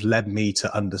 that could have led me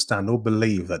to understand or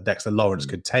believe that Dexter Lawrence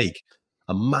could take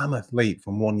a mammoth leap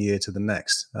from one year to the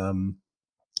next.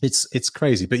 It's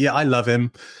crazy, but yeah, I love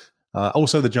him.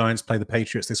 Also, the Giants play the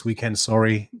Patriots this weekend.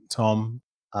 Sorry, Tom.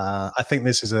 I think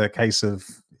this is a case of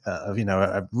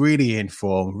a really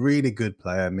informed, really good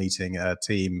player meeting a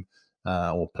team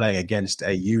or playing against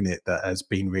a unit that has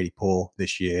been really poor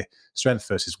this year. Strength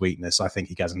versus weakness. I think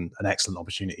he has an excellent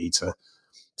opportunity to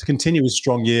continue his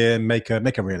strong year and make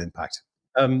a real impact.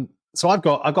 So I've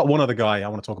got one other guy I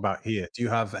want to talk about here. Do you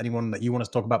have anyone that you want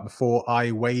to talk about before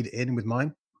I wade in with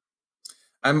mine?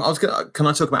 Can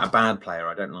I talk about a bad player?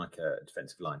 I don't like a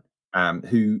defensive line.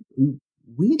 Who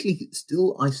weirdly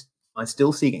I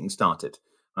still see getting started.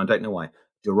 I don't know why.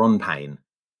 Daron Payne.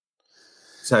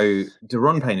 So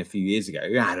Daron Payne a few years ago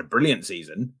had a brilliant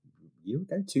season. A year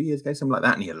ago, 2 years ago, something like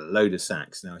that, and he had a load of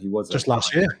sacks. Now he was just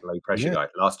last year, low pressure guy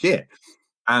last year.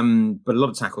 But a lot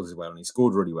of tackles as well, and he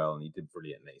scored really well, and he did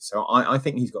brilliantly. So I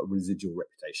think he's got a residual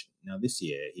reputation. Now this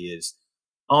year, he is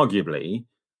arguably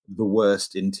the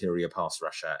worst interior pass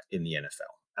rusher in the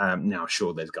NFL. Now,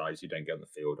 sure, there's guys who don't get on the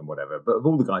field and whatever, but of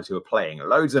all the guys who are playing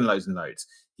loads and loads and loads,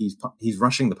 he's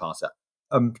rushing the passer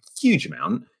a huge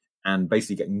amount and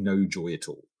basically getting no joy at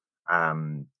all.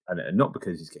 And not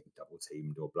because he's getting double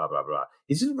teamed or blah, blah, blah.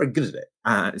 He's just very good at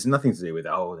it. It's nothing to do with,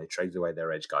 they traded away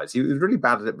their edge guys. He was really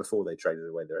bad at it before they traded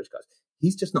away their edge guys.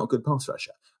 He's just not a good pass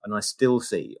rusher. And I still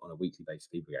see on a weekly basis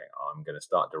people going, I'm going to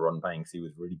start Daron Payne because he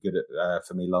was really good at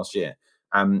for me last year.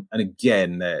 And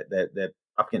again, they're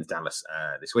up against Dallas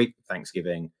this week,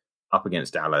 Thanksgiving, up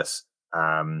against Dallas, who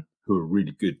are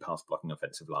really good pass blocking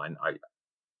offensive line. I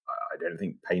don't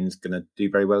think Payne's going to do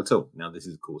very well at all. Now, this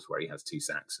is, of course, where he has 2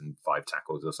 sacks and 5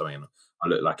 tackles or something, and I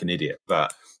look like an idiot.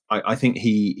 But I think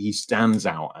he stands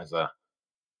out as a,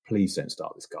 please don't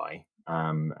start this guy.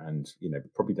 And,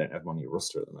 probably don't have him on your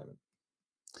roster at the moment.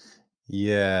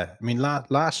 Yeah, I mean,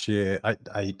 last year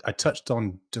I touched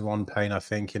on Daron Payne, I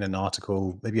think, in an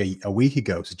article maybe a week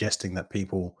ago, suggesting that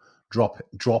people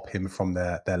drop him from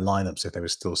their lineups if they were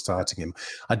still starting him.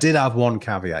 I did have one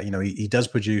caveat. He does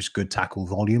produce good tackle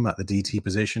volume at the DT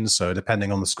position. So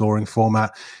depending on the scoring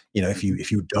format, if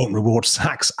you don't reward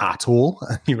sacks at all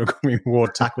and you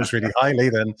reward tackles really highly,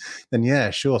 then yeah,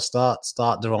 sure, start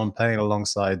Daron Payne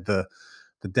alongside the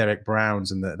Derek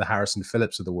Browns and the Harrison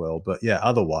Phillips of the world. But yeah,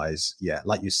 otherwise, yeah,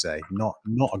 like you say, not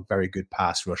a very good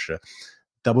pass rusher.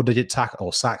 Double-digit tackle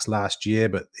or sacks last year,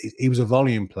 but he was a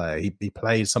volume player. He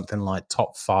played something like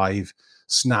top 5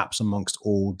 snaps amongst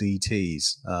all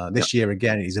DTs. This year,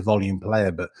 again, he's a volume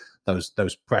player, but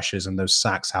those pressures and those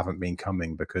sacks haven't been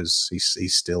coming because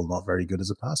he's still not very good as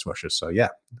a pass rusher. So yeah,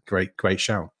 great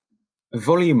shout.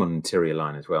 Volume on interior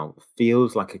line as well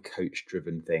feels like a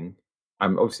coach-driven thing.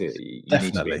 Obviously, you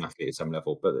need to be an athlete at some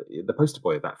level, but the poster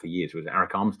boy of that for years was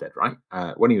Eric Armstead, right?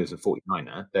 When he was a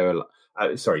 49er, they were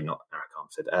sorry, not Eric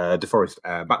Armstead,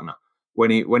 DeForest Buckner. When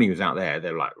he was out there,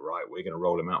 they were like, right, we're going to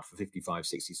roll him out for 55,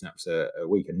 60 snaps a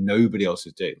week, and nobody else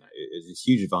was doing that. It was this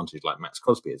huge advantage like Max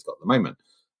Crosby has got at the moment.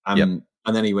 And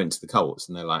then he went to the Colts,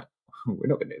 and they're like, we're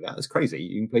not going to do that. That's crazy.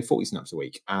 You can play 40 snaps a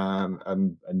week,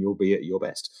 and you'll be at your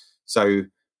best. So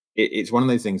it's one of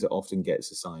those things that often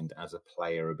gets assigned as a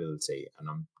player ability, and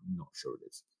I'm not sure it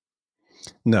is.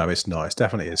 No, it's not. It's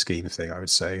definitely a scheme thing, I would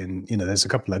say. And, there's a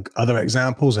couple of other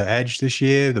examples at edge this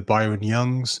year, the Byron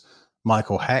Youngs,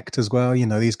 Michael Hecht as well.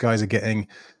 These guys are getting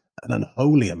an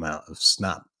unholy amount of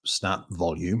snap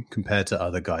volume compared to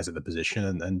other guys at the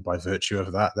position. And by virtue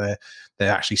of that,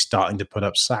 they're actually starting to put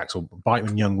up sacks. Or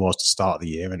Byron Young was to start the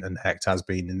year, and Hecht has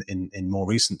been in more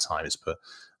recent times.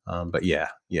 But yeah,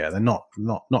 they're not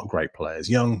great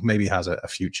players. Young maybe has a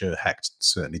future. Hecht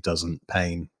certainly doesn't.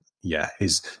 Payne, yeah,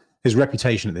 his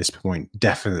reputation at this point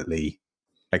definitely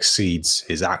exceeds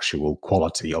his actual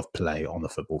quality of play on the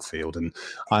football field. And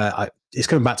it's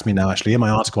coming back to me now, actually. In my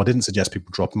article, I didn't suggest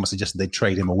people drop him. I suggested they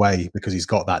trade him away because he's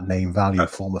got that name value,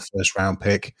 former first-round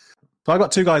pick. So I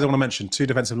got two guys I want to mention, two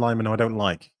defensive linemen who I don't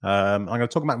like. I'm going to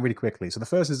talk about them really quickly. So the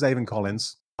first is Zaven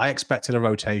Collins. I expected a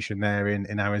rotation there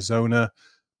in Arizona,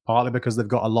 partly because they've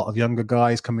got a lot of younger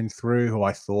guys coming through who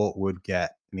I thought would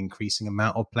get an increasing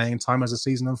amount of playing time as the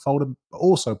season unfolded, but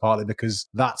also partly because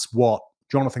that's what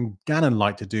Jonathan Gannon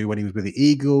liked to do when he was with the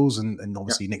Eagles, and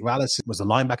obviously Nick Rallis was the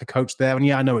linebacker coach there. And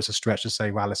yeah, I know it's a stretch to say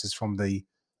Rallis is from the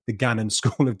Gannon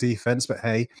School of Defense, but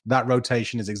hey, that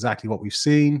rotation is exactly what we've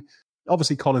seen.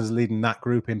 Obviously, Collins is leading that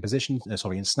group in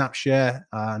in snap share,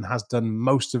 and has done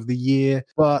most of the year.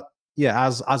 But yeah,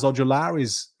 as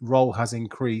Ojolari's role has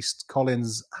increased,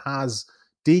 Collins has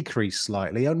decreased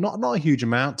slightly. Not a huge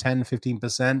amount, 10,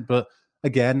 15%, but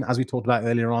again, as we talked about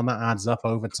earlier on, that adds up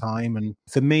over time. And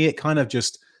for me, it kind of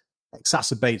just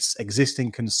exacerbates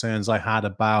existing concerns I had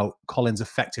about Collins'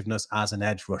 effectiveness as an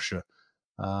edge rusher.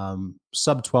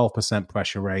 Sub 12%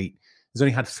 pressure rate. He's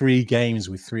only had 3 games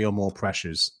with 3 or more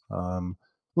pressures.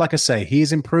 Like I say,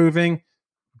 he's improving,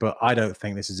 but I don't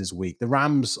think this is his week. The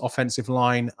Rams' offensive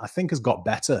line, I think, has got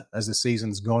better as the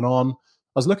season's gone on. I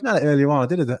was looking at it earlier on. I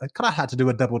kind of had to do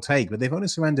a double take, but they've only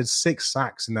surrendered 6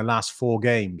 sacks in the last 4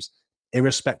 games,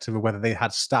 irrespective of whether they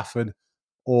had Stafford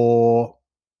or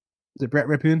is it Brett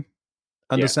Ripien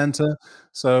under center.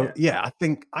 So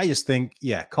I just think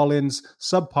Collins,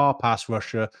 subpar pass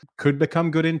rusher, could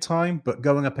become good in time, but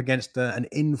going up against an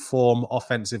informed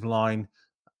offensive line,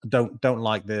 don't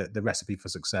like the recipe for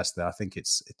success there. I think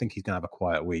he's gonna have a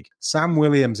quiet week. Sam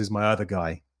Williams is my other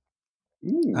guy.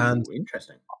 Ooh, And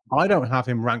interesting. I don't have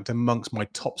him ranked amongst my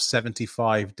top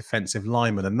 75 defensive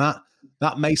linemen, and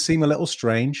that may seem a little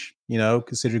strange,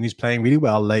 considering he's playing really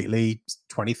well lately.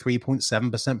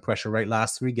 23.7% pressure rate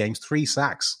last 3 games, 3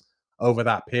 sacks over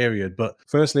that period. But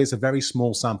firstly, it's a very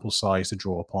small sample size to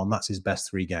draw upon. That's his best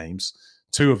 3 games,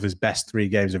 2 of his best 3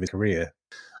 games of his career.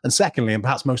 And secondly, and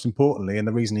perhaps most importantly, and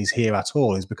the reason he's here at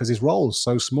all is because his role is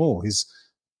so small.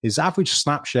 His average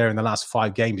snap share in the last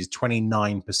 5 games is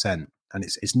 29%. And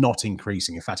it's not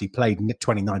increasing. In fact, he played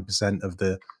 29% of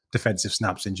the defensive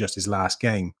snaps in just his last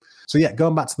game. So yeah,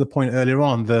 going back to the point earlier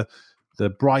on, the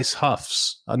Bryce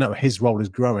Huffs, I know his role is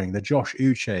growing. The Josh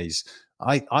Uches,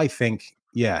 I think,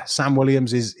 Sam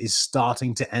Williams is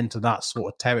starting to enter that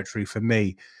sort of territory for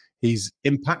me. He's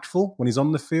impactful when he's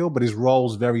on the field, but his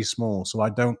role's very small, so I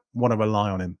don't want to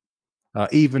rely on him.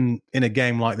 Even in a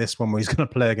game like this one where he's going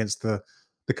to play against the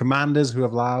Commanders, who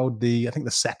have allowed the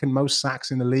second most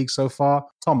sacks in the league so far.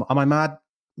 Tom, am I mad?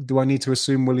 Do I need to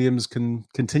assume Williams can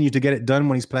continue to get it done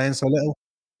when he's playing so little?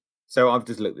 So I've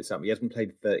just looked this up. He hasn't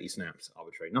played 30 snaps,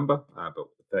 arbitrary number, but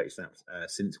 30 snaps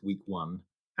since week 1.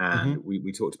 And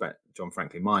we talked about John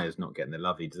Franklin Myers not getting the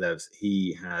love he deserves.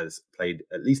 He has played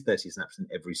at least 30 snaps in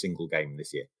every single game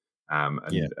this year.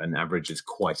 And average is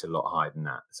quite a lot higher than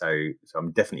that. So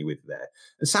I'm definitely with there.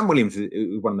 And Sam Williams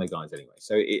was one of those guys anyway.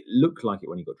 So it looked like it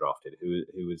when he got drafted,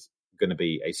 who was going to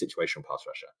be a situational pass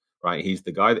rusher, right? He's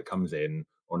the guy that comes in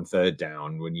on 3rd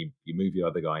down when you move your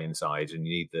other guy inside, and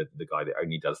you need the guy that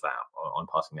only does that on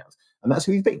passing downs. And that's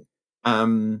who he's been.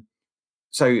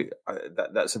 So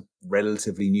that's a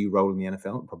relatively new role in the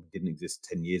NFL. It probably didn't exist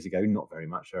 10 years ago. Not very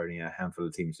much. There are only a handful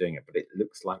of teams doing it, but it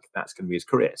looks like that's going to be his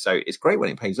career. So it's great when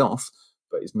it pays off,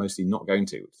 but it's mostly not going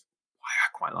to. It's why I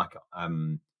quite like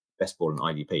it. Best ball in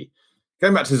IDP.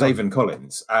 Going back to Zaven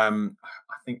Collins, I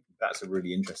think that's a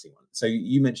really interesting one. So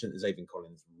you mentioned that Zaven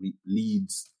Collins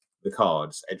leads the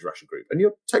Cards edge rusher group, and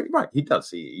you're totally right. He does.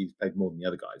 He's played more than the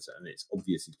other guys, and it's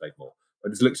obvious he's played more. I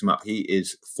just looked him up. He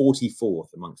is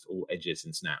 44th amongst all edges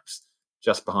and snaps,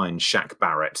 just behind Shaq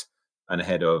Barrett and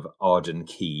ahead of Arden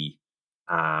Key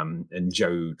and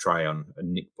Joe Tryon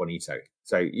and Nick Bonito.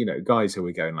 So, guys who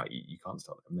are going like, you can't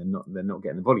stop them. They're not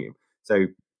getting the volume. So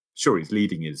sure, he's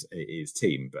leading his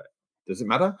team, but does it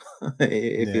matter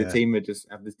if your team would just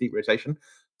have this deep rotation?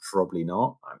 Probably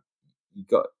not. You've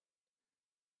got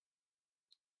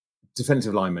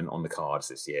defensive linemen on the Cards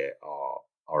this year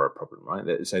are a problem,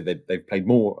 right? So they've played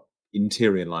more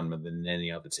interior linemen than any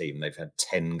other team. They've had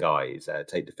 10 guys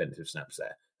take defensive snaps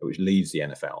there, which leads the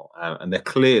NFL. And they're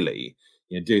clearly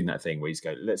doing that thing where you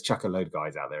go, let's chuck a load of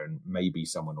guys out there and maybe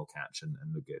someone will catch and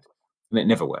look good. And it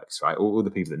never works, right? All the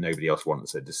people that nobody else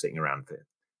wants are just sitting around for it.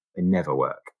 They never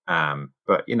work.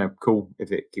 But, cool.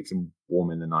 If it keeps them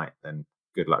warm in the night, then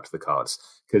good luck to the Cards.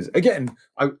 Because, again,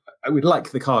 I would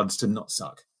like the Cards to not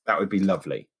suck. That would be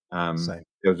lovely. Same.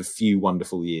 There was a few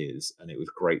wonderful years, and it was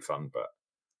great fun, but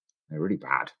they're really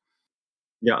bad.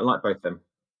 Yeah, I like both of them.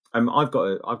 I've got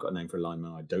a name for a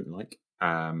lineman I don't like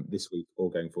this week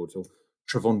or going forward. So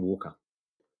Travon Walker.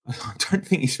 I don't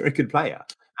think he's a very good player.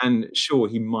 And sure,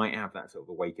 he might have that sort of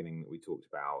awakening that we talked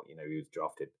about. He was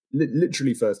drafted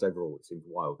literally first overall. It seems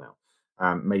wild now.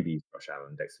 Maybe Josh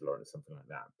Allen, Dexter Lawrence, something like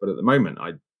that. But at the moment,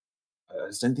 I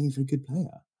just don't think he's a very good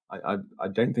player. I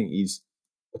don't think he's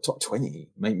a top 20,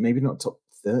 maybe not top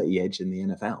 30 edge in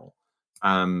the NFL.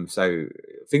 So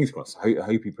fingers crossed. I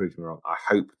hope he proves me wrong. I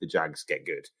hope the Jags get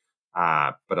good.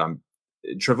 But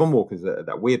Trevon Walker's at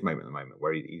that weird moment at the moment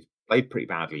where he's played pretty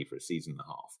badly for a season and a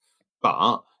half.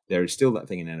 But there is still that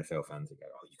thing in NFL fans that go,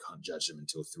 oh, you can't judge him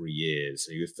until 3 years.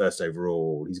 So he was first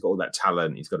overall. He's got all that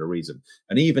talent. He's got a reason.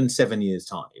 And even 7 years'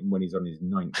 time, when he's on his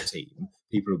 9th team,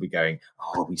 people will be going,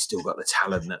 oh, we still got the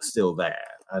talent that's still there.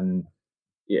 And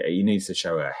yeah, he needs to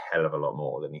show a hell of a lot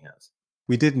more than he has.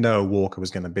 We did know Walker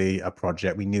was going to be a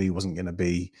project. We knew he wasn't going to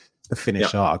be the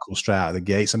finished article straight out of the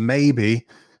gate. So maybe,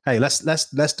 hey,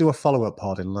 let's do a follow-up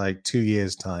pod in like 2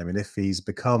 years' time. And if he's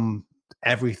become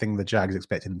everything the Jags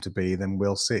expected him to be, then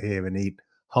we'll sit here and eat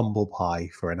humble pie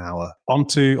for an hour.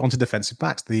 Onto defensive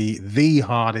backs, the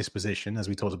hardest position, as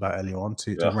we talked about earlier on,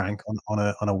 to rank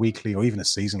on a weekly or even a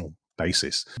seasonal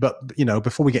basis. But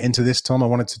before we get into this, Tom, I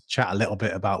wanted to chat a little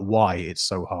bit about why it's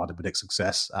so hard to predict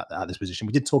success at this position.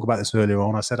 We did talk about this earlier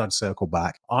on. I said I'd circle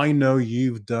back. I know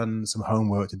you've done some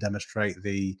homework to demonstrate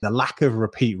the lack of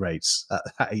repeat rates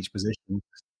at each position,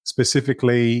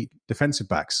 specifically defensive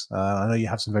backs. I know you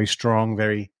have some very strong,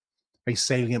 very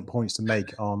salient points to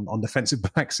make on defensive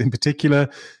backs in particular.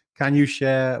 Can you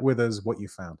share with us what you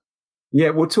found? Yeah,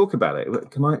 we'll talk about it.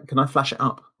 Can I flash it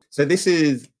up? So this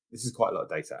is quite a lot of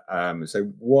data. So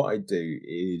what I do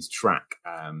is track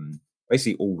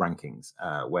basically all rankings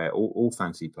where all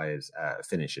fantasy players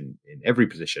finish in every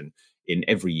position in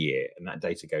every year. And that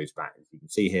data goes back, as you can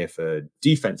see here, for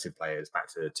defensive players back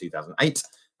to 2008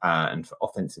 and for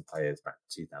offensive players back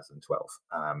to 2012.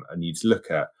 And you'd look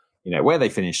at where they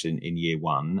finished in year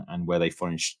one and where they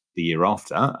finished the year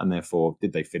after. And therefore,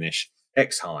 did they finish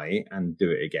X high and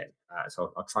do it again?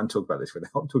 So I'll try and talk about this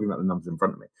without talking about the numbers in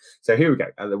front of me. So here we go.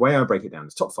 The way I break it down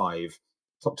is top 5,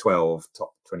 top 12,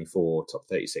 top 24, top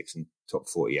 36, and top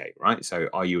 48, right? So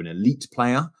are you an elite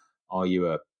player? Are you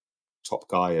a top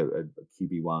guy, a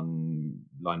QB1,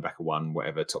 linebacker 1,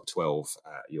 whatever, top 12,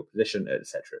 your position, et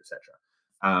cetera, et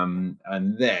cetera.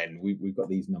 And then we've got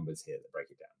these numbers here that break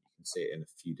it down. You can see it in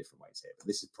a few different ways here, but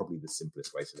this is probably the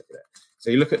simplest way to look at it. So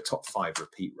you look at top 5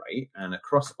 repeat rate, and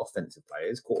across offensive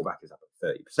players, quarterback is up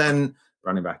at 30%,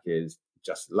 running back is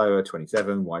just lower,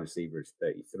 27, wide receiver is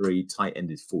 33, tight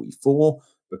end is 44,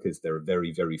 because there are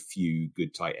very, very few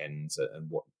good tight ends, and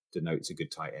what denotes a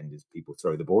good tight end is people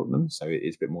throw the ball at them, so it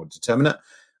is a bit more determinate.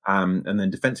 And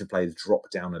then defensive players drop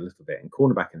down a little bit, and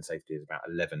cornerback and safety is about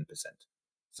 11%.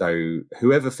 So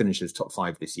whoever finishes top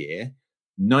 5 this year,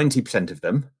 90% of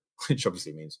them, which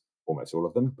obviously means almost all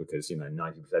of them, because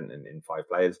 90% in 5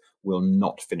 players, will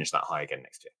not finish that high again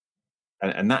next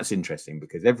year. And that's interesting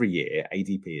because every year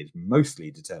ADP is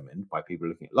mostly determined by people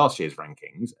looking at last year's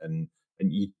rankings, and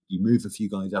you move a few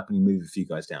guys up and you move a few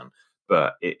guys down.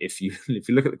 But if you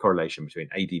look at the correlation between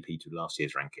ADP to last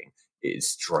year's ranking, it is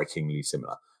strikingly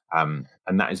similar. And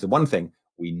that is the one thing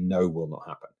we know will not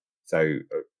happen. So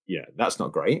that's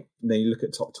not great. And then you look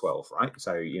at top 12, right?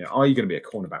 So are you going to be a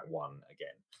cornerback 1 again?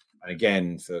 And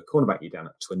again, for cornerback, you're down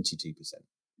at 22%.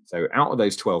 So out of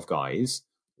those 12 guys,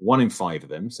 1 in 5 of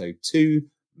them, so 2,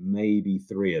 maybe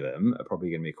 3 of them are probably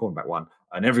going to be a cornerback 1,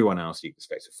 and everyone else you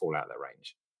expect to fall out of that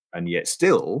range. And yet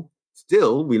still,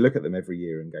 we look at them every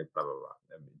year and go, blah, blah,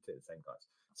 blah, the same guys.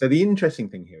 So the interesting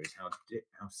thing here is how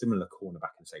similar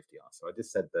cornerback and safety are. So I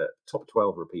just said that top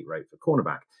 12 repeat rate for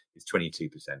cornerback is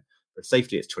 22%. For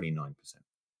safety, it's 29%,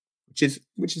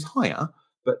 which is higher,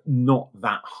 but not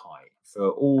that high. For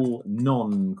all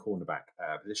non-cornerback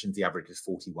positions, the average is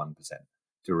 41%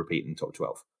 to repeat in top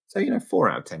 12. So, 4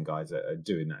 out of 10 guys are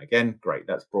doing that again. Great.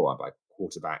 That's brought up by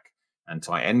quarterback and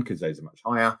tight end because those are much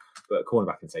higher. But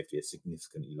cornerback and safety is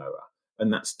significantly lower.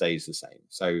 And that stays the same.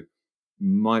 So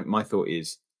my thought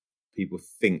is people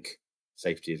think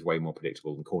safety is way more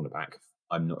predictable than cornerback.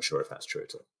 I'm not sure if that's true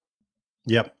at all.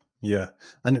 Yep. Yeah.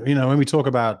 And, when we talk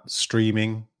about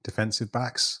streaming defensive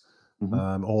backs,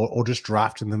 or just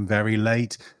drafting them very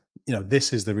late,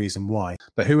 this is the reason why.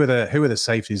 But who are the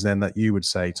safeties then that you would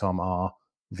say, Tom, are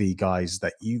the guys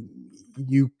that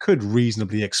you could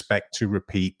reasonably expect to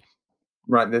repeat?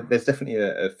 Right, there's definitely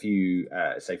a few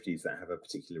safeties that have a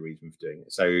particular reason for doing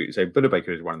it. So Buda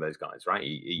Baker is one of those guys, right?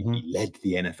 He led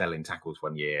the NFL in tackles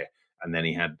one year, and then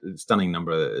he had a stunning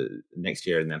number next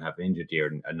year, and then had an injured year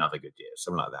and another good year,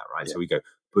 something like that, right? Yeah. So we go,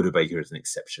 Buda Baker is an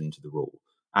exception to the rule.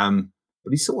 But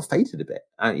he's sort of faded a bit.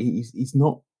 He's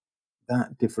not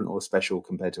that different or special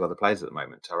compared to other players at the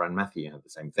moment. Tyrann Mathieu had the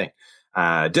same thing.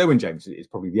 Derwin James is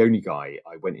probably the only guy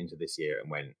I went into this year and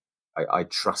went, I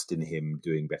trust in him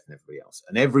doing better than everybody else.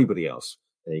 And everybody else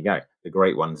There you go. The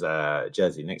great one's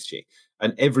jersey next to you.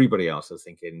 And everybody else was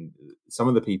thinking some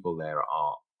of the people there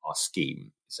are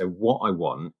scheme. So what I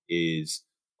want is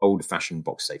old-fashioned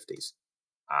box safeties.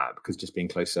 Because just being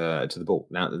closer to the ball.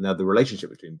 Now, the relationship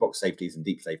between box safeties and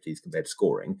deep safeties compared to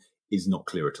scoring is not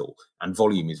clear at all. And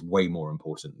volume is way more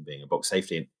important than being a box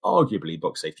safety. And arguably,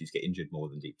 box safeties get injured more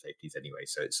than deep safeties anyway.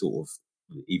 So it sort of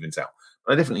evens out.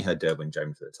 But I definitely heard Derwin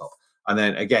Jones at the top. And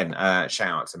then again,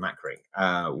 shout out to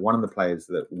Macri. One of the players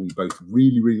that we both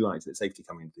really, really liked at safety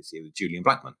coming into this year was Julian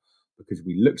Blackman, because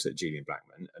we looked at Julian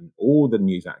Blackman and all the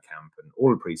news at camp and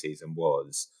all the preseason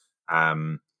was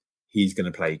he's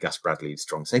going to play Gus Bradley's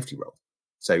strong safety role.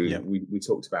 So we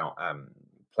talked about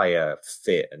player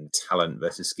fit and talent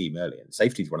versus scheme earlier. And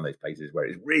safety is one of those places where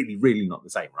it's really, really not the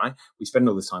same, right? We spend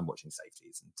all the time watching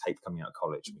safeties and tape coming out of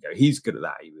college and we go, he's good at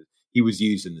that. He was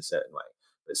used in a certain way.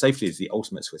 But safety is the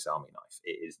ultimate Swiss Army knife.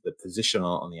 It is the position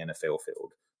on the NFL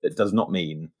field that does not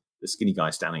mean the skinny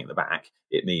guy standing at the back.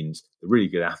 It means the really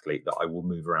good athlete that I will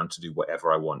move around to do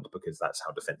whatever I want because that's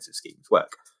how defensive schemes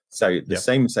work. So the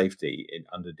same safety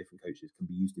under different coaches can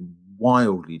be used in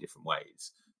wildly different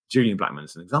ways. Julian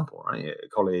Blackman's an example, right? At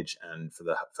college and for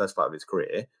the first part of his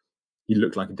career, he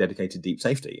looked like a dedicated deep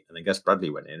safety. And then Gus Bradley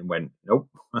went in and went, nope.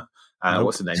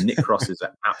 What's the name? Nick Cross is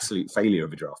an absolute failure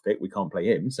of a draft pick. We can't play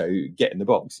him. So get in the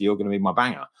box. You're going to be my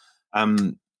banger.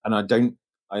 And I don't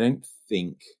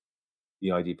think the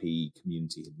IDP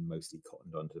community had mostly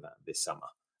cottoned onto that this summer.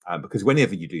 Because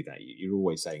whenever you do that, you're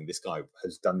always saying this guy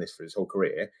has done this for his whole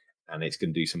career and it's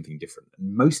going to do something different.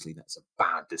 And mostly that's a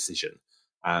bad decision.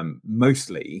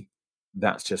 Mostly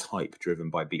that's just hype driven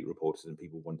by beat reporters and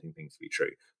people wanting things to be true.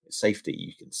 With safety,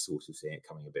 you can sort of see it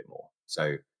coming a bit more.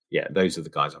 So, yeah, those are the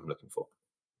guys I'm looking for.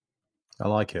 I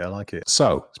like it.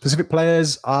 So, specific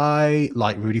players, I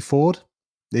like Rudy Ford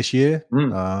this year.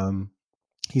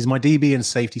 He's my DB in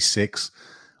safety 6.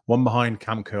 One behind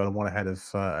Cam Curl and one ahead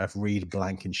of Reed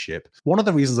Blankenship. One of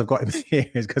the reasons I've got him here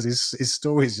is because his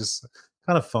story is just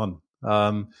kind of fun.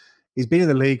 He's been in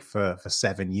the league for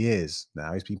 7 years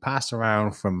now. He's been passed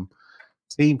around from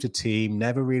team to team,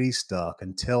 never really stuck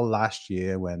until last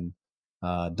year when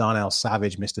Darnell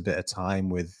Savage missed a bit of time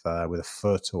with a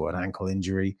foot or an ankle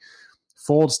injury.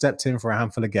 Ford stepped in for a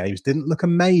handful of games. Didn't look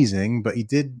amazing, but he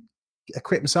did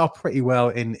equip himself pretty well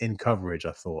in coverage,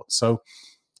 I thought. So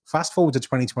fast forward to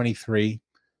 2023,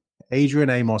 Adrian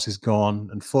Amos is gone,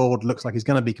 and Ford looks like he's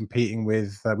going to be competing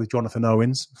with Jonathan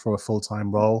Owens for a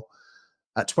full-time role.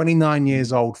 At 29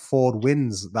 years old, Ford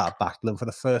wins that battle, and for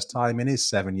the first time in his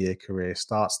 7-year career,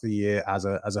 starts the year as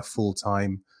a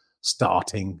full-time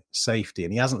starting safety,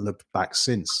 and he hasn't looked back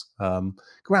since.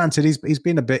 Granted, he's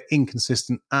been a bit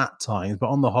inconsistent at times, but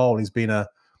on the whole, he's been a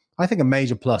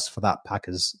major plus for that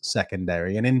Packers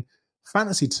secondary. And in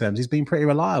fantasy terms, he's been pretty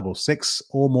reliable. 6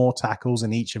 or more tackles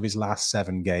in each of his last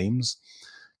 7 games.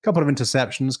 A couple of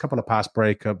interceptions, a couple of pass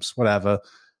breakups, whatever.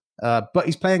 But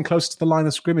he's playing close to the line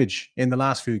of scrimmage in the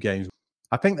last few games.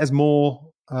 I think there's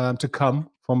more to come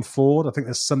from Ford. I think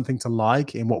there's something to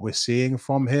like in what we're seeing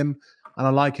from him. And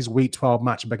I like his Week 12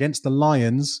 matchup against the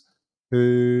Lions,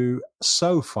 who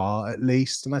so far, at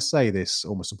least, and I say this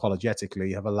almost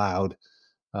apologetically, have allowed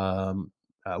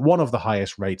one of the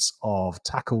highest rates of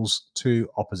tackles to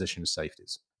opposition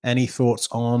safeties. Any thoughts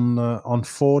on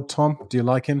Ford, Tom? Do you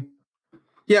like him?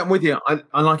 Yeah, I'm with you.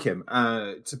 I like him.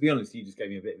 To be honest, you just gave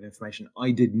me a bit of information.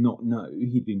 I did not know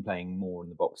he'd been playing more in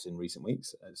the box in recent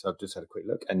weeks. So I've just had a quick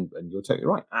look, and you're totally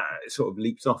right. It sort of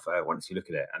leaps off once you look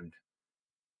at it,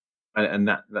 and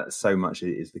that so much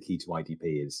is the key to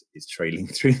IDP is trailing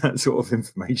through that sort of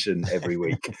information every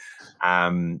week.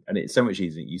 And it's so much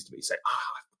easier than it used to be. So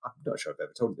I'm not sure I've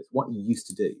ever told you this. What I used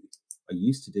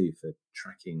to do for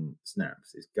tracking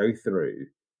snaps is go through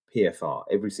PFR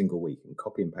every single week and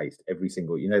copy and paste every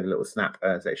single, the little snap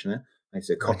section there. I used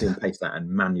to copy and paste that and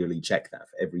manually check that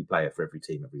for every player, for every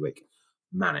team every week.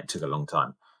 Man, it took a long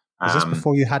time. Was this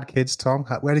before you had kids, Tom?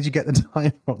 Where did you get the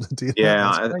time from to do that? Yeah,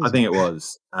 I think it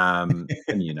was. And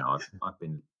I've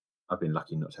been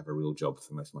lucky not to have a real job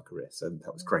for most of my career, so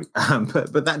that was great.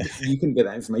 But that you couldn't get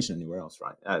that information anywhere else,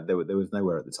 right? There was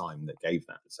nowhere at the time that gave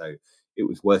that, so it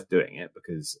was worth doing it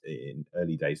because in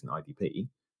early days in IDP,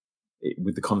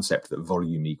 with the concept that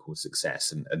volume equals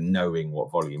success and knowing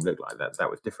what volume looked like,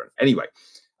 that was different. Anyway,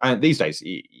 these days,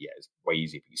 it's way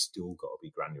easier, but you still got to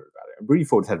be granular about it. And Rudy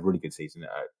Ford's had a really good season.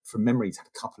 From memory, he's had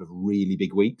a couple of really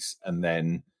big weeks, and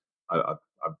then I've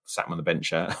sat him on the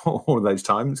bench all of those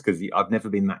times because I've never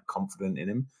been that confident in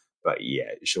him. But yeah,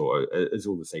 sure, as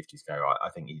all the safeties go, I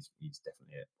think he's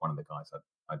definitely one of the guys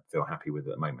I'd feel happy with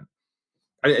at the moment.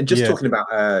 And just talking about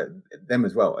them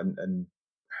as well, and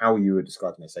how you were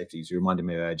describing their safeties, you reminded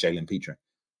me of Jalen Petrie.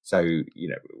 So,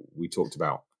 we talked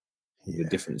about the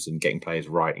difference in getting players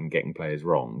right and getting players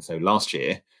wrong. So last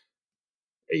year,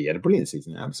 he had a brilliant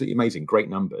season, absolutely amazing, great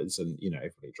numbers, and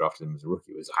everybody drafted him as a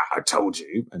rookie. It was, I told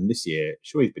you. And this year,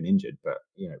 sure, he's been injured, but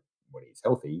when he's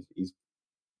healthy, he's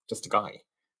just a guy.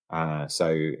 So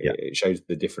it shows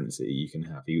the difference that you can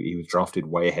have. He was drafted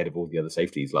way ahead of all the other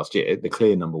safeties last year, the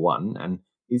clear number one, and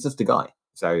he's just a guy.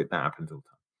 So that happens all the time.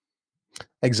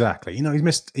 Exactly.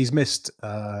 He's missed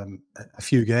a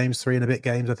few games, 3 and a bit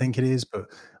games, I think it is. But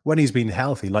when he's been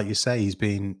healthy, like you say, he's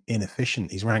been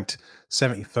inefficient. He's ranked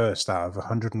 71st out of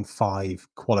 105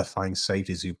 qualifying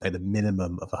safeties who played a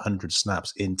minimum of 100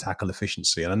 snaps in tackle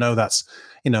efficiency. And I know that's,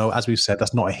 as we've said,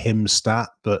 that's not a him stat,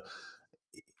 but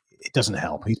it doesn't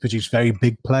help. He's produced very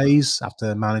big plays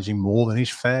after managing more than his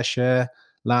fair share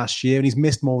last year, and he's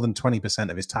missed more than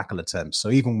 20% of his tackle attempts. So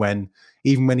even when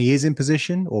he is in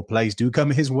position or plays do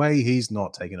come his way, he's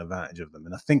not taking advantage of them.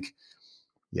 And I think,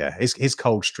 his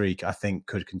cold streak, I think,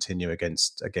 could continue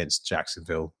against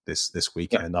Jacksonville this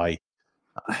weekend.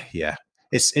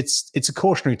 It's a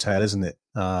cautionary tale, isn't it?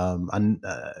 And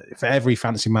for every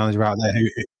fantasy manager out there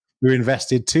who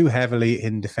invested too heavily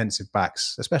in defensive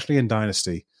backs, especially in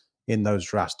Dynasty, in those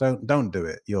drafts, don't do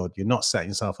it. You're not setting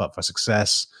yourself up for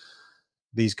success.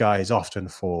 These guys often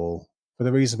fall, for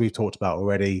the reasons we've talked about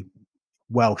already,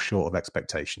 well short of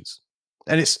expectations.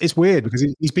 And it's weird because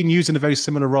he's been used in a very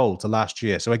similar role to last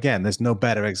year. So again, there's no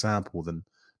better example than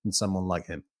someone like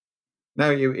him.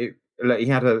 No, he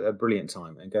had a brilliant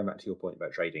time. And going back to your point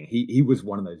about trading, he was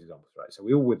one of those examples, right? So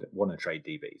we all would want to trade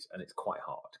DBs, and it's quite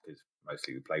hard because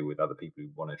mostly we play with other people who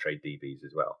want to trade DBs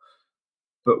as well.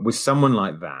 But with someone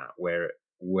like that,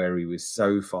 where he was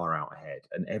so far out ahead,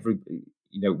 and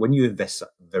when you invest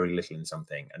very little in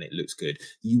something and it looks good,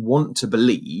 you want to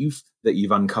believe that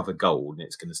you've uncovered gold and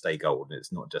it's going to stay gold, and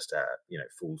it's not just a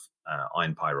fool's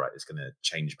iron pyrite that's going to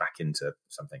change back into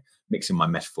something. Mixing my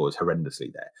metaphors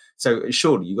horrendously there. So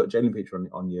surely you've got Jalen Peter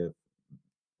on your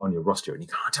roster, and you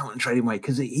go, I don't want to trade him away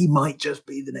because he might just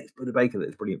be the next Buda Baker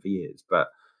that's brilliant for years. But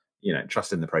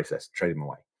trust in the process, trade him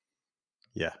away.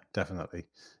 Yeah, definitely.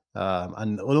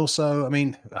 And also, I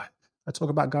mean, I talk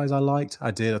about guys I liked.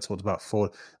 I talked about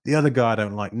Ford. The other guy I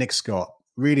don't like, Nick Scott,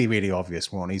 really, really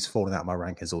obvious one. He's fallen out of my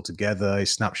rankings altogether.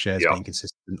 His snap share's been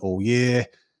consistent all year.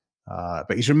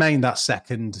 But he's remained that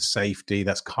second safety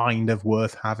that's kind of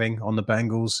worth having on the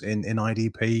Bengals in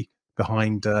IDP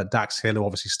behind Dax Hill, who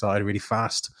obviously started really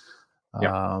fast.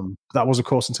 That was, of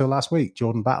course, until last week.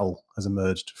 Jordan Battle has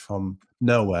emerged from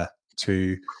nowhere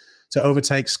to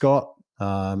overtake Scott.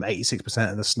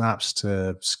 86% of the snaps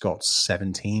to Scott's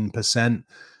 17%.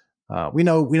 We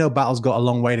know Battle's got a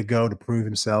long way to go to prove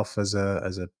himself as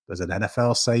an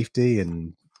NFL safety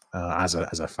and as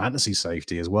a fantasy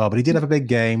safety as well. But he did have a big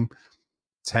game,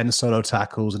 10 solo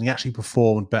tackles, and he actually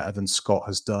performed better than Scott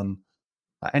has done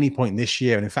at any point this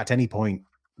year, and in fact, any point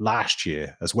last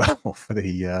year as well for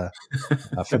the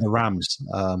Rams.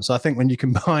 So I think when you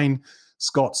combine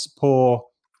Scott's poor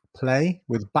play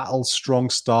with Battle's strong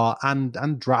start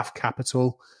and draft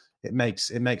capital, it makes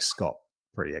Scott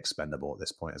pretty expendable at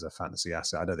this point as a fantasy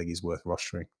asset. I don't think he's worth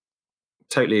rostering.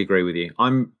 Totally agree with you.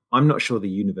 I'm not sure the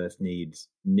universe needs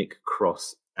Nick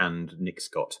Cross and Nick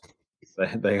Scott.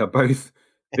 They are both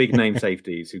big name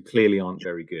safeties who clearly aren't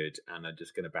very good and are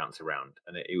just going to bounce around.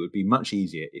 And it would be much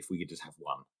easier if we could just have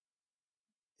one.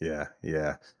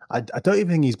 Yeah. I don't even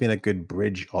think he's been a good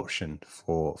bridge option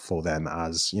for them,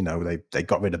 as they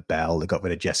got rid of Bell, they got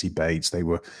rid of Jesse Bates. They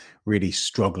were really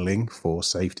struggling for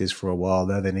safeties for a while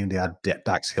there. Then they had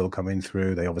Dax Hill coming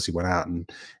through. They obviously went out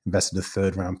and invested a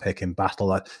 3rd round pick in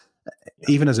Battle.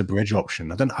 Even as a bridge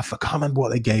option, I can't remember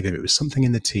what they gave him. It was something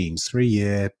in the teens,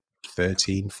 3-year,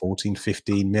 13, 14,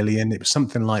 15 million. It was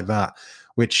something like that,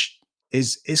 which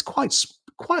is quite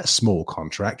a small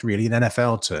contract really in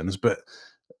NFL terms, but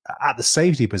at the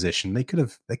safety position, they could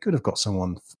have got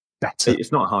someone better.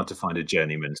 It's not hard to find a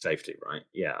journeyman safety, right?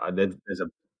 Yeah, there's a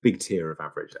big tier of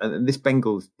average, and this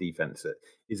Bengals defense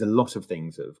is a lot of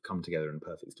things that have come together in a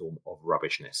perfect storm of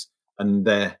rubbishness. And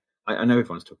I know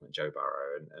everyone's talking about Joe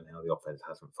Burrow and how the offense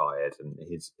hasn't fired and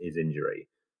his injury.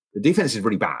 The defense is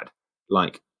really bad,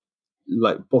 like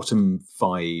bottom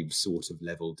 5 sort of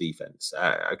level defense.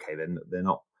 Okay, they're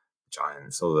not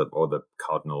Giants or the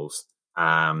Cardinals.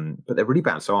 But they're really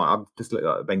bad. So I've just looked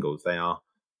at the Bengals. They are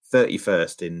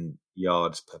 31st in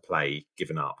yards per play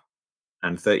given up,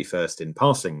 and 31st in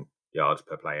passing yards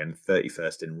per play, and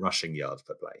 31st in rushing yards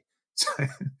per play. So,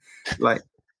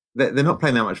 they're not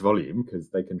playing that much volume because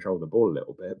they control the ball a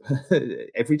little bit. But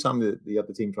every time the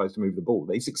other team tries to move the ball,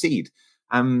 they succeed.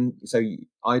 So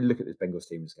I look at this Bengals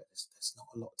team and go, there's not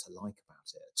a lot to like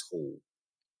about it at all.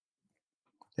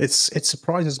 It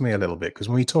surprises me a little bit because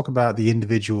when we talk about the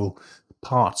individual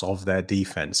parts of their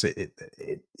defense,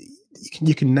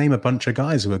 you can name a bunch of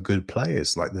guys who are good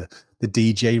players, like the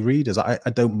DJ Readers. I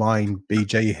don't mind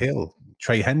BJ Hill.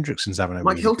 Trey Hendrickson's having a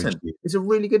Mike really Hilton good year. is a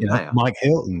really good player. Mike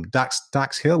Hilton,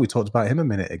 Dax Hill. We talked about him a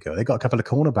minute ago. They got a couple of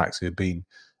cornerbacks who have been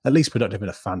at least productive in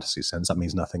a fantasy sense. That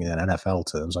means nothing in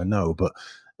NFL terms, I know, but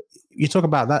you talk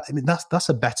about that. I mean, that's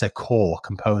a better core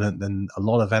component than a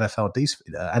lot of NFL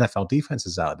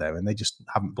defenses out there, and they just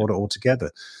haven't brought it all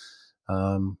together.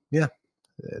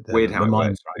 Weird how it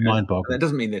works, right? Mind-boggling. That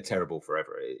doesn't mean they're terrible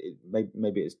forever.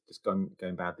 Maybe it's just going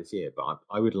bad this year, but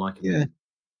I would like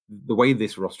the way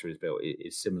this roster is built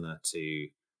is similar to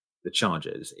the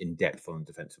Chargers in depth on the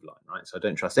defensive line, right? So I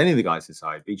don't trust any of the guys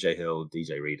inside. BJ Hill,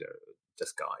 DJ Reader,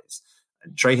 just guys.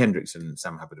 And Trey Hendrickson and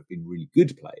Sam Hubbard have been really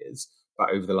good players,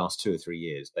 but over the last 2 or 3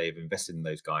 years, they've invested in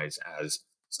those guys as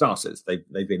starters.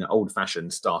 They've been an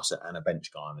old-fashioned starter and a bench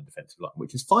guy on the defensive line,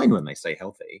 which is fine when they stay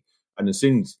healthy. And as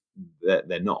soon as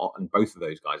they're not, and both of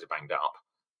those guys are banged up,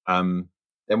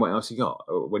 then what else you got?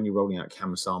 When you're rolling out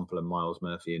Cam Sample and Miles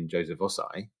Murphy and Joseph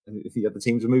Ossai, the other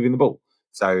teams are moving the ball.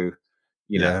 So,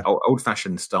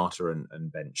 old-fashioned starter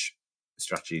and bench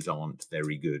strategies aren't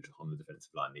very good on the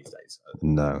defensive line these days.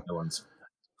 No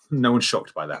one's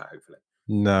shocked by that. Hopefully,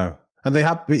 no. And they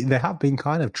have been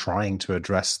kind of trying to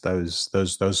address those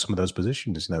some of those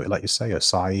positions. Like you say,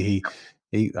 Ossai, he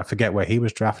I forget where he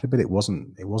was drafted, but it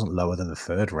wasn't lower than the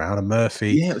 3rd round. And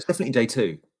Murphy, it was definitely day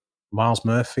 2. Miles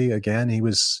Murphy again, he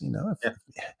was,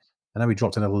 I know he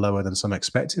dropped a little lower than some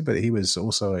expected, but he was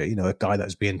also, a guy that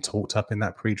was being talked up in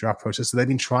that pre-draft process. So they've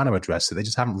been trying to address it. They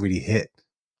just haven't really hit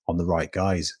on the right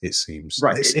guys, it seems.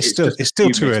 Right. It's still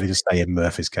too early to say in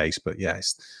Murphy's case, but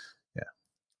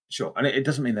Sure. And it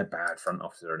doesn't mean they're bad front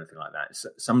officer or anything like that.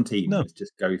 Some teams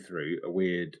just go through a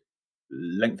weird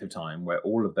length of time where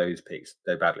all of those picks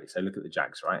go badly. So look at the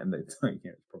Jags, right? And it's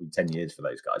probably 10 years for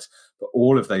those guys. But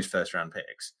all of those first-round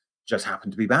picks just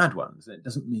happen to be bad ones. It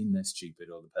doesn't mean they're stupid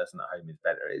or the person at home is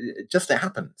better. It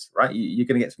happens, right? You're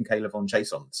going to get some Caleb Von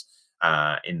Chasons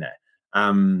in there.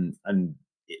 And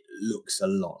it looks a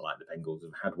lot like the Bengals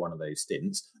have had one of those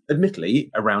stints, admittedly,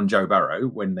 around Joe Burrow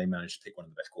when they managed to pick one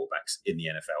of the best quarterbacks in the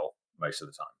NFL most of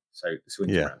the time. So the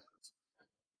swings around.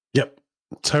 Yep.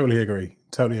 Totally agree.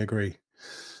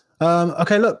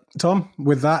 Okay, look, Tom,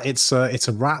 with that, it's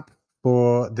a wrap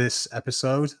for this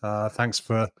episode. Thanks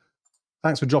for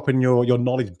dropping your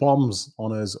knowledge bombs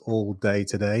on us all day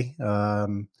today.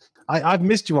 I've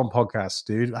missed you on podcasts,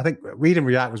 dude. I think Read and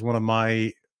React was one of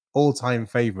my all-time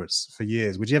favorites for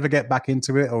years. Would you ever get back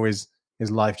into it, or is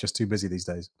life just too busy these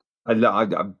days?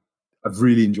 I've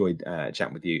really enjoyed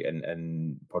chatting with you,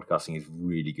 and podcasting is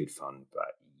really good fun.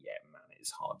 But yeah, man,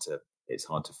 it's hard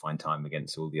to find time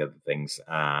against all the other things.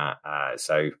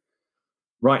 So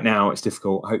right now it's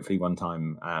difficult. Hopefully one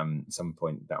time, some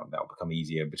point that'll become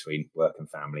easier between work and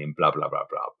family and blah blah blah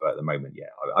blah. But at the moment,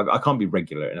 I can't be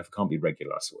regular, and if I can't be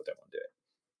regular, I sort of don't want to do it.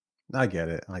 I get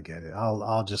it.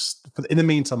 I'll just, in the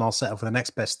meantime, I'll settle for the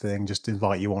next best thing. Just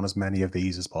invite you on as many of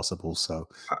these as possible. So,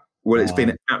 well, it's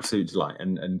been an absolute delight,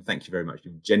 and thank you very much.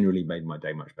 You've genuinely made my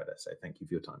day much better. So, thank you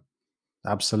for your time.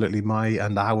 Absolutely, my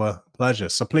and our pleasure.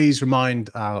 So, please remind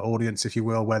our audience, if you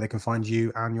will, where they can find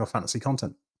you and your fantasy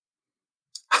content.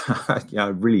 I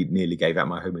really nearly gave out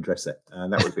my home address there. That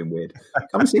would have been weird.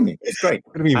 Come and see me. It's great.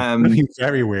 It would have been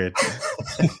very weird.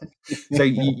 So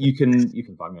you can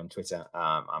find me on Twitter.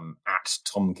 I'm at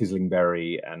Tom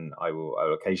Kislingbury, and I will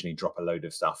occasionally drop a load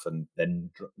of stuff and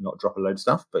then not drop a load of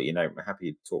stuff. But I'm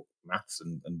happy to talk maths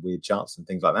and weird charts and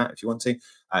things like that if you want to. You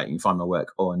can find my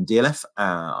work on DLF.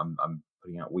 I'm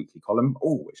putting out a weekly column,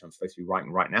 which I'm supposed to be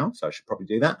writing right now, so I should probably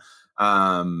do that.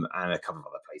 And a couple of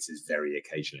other places very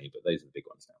occasionally, but those are the big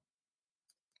ones now.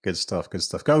 Good stuff.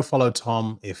 Go follow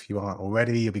Tom if you aren't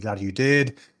already. You'll be glad you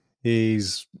did.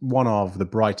 He's one of the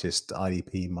brightest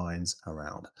IDP minds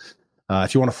around.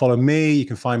 If you want to follow me, you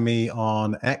can find me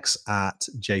on X at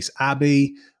Jace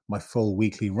Abbey. My full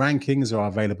weekly rankings are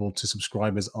available to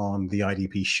subscribers on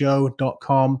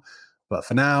theidpshow.com. But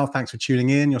for now, thanks for tuning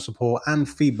in. Your support and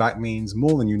feedback means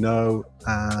more than you know.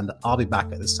 And I'll be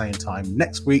back at the same time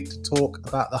next week to talk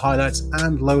about the highlights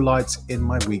and lowlights in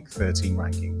my Week 13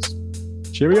 rankings.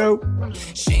 Cheerio.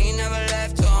 She ain't never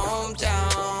left her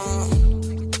hometown.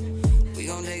 We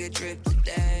gon' take a trip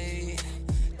today.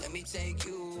 Let me take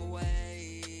you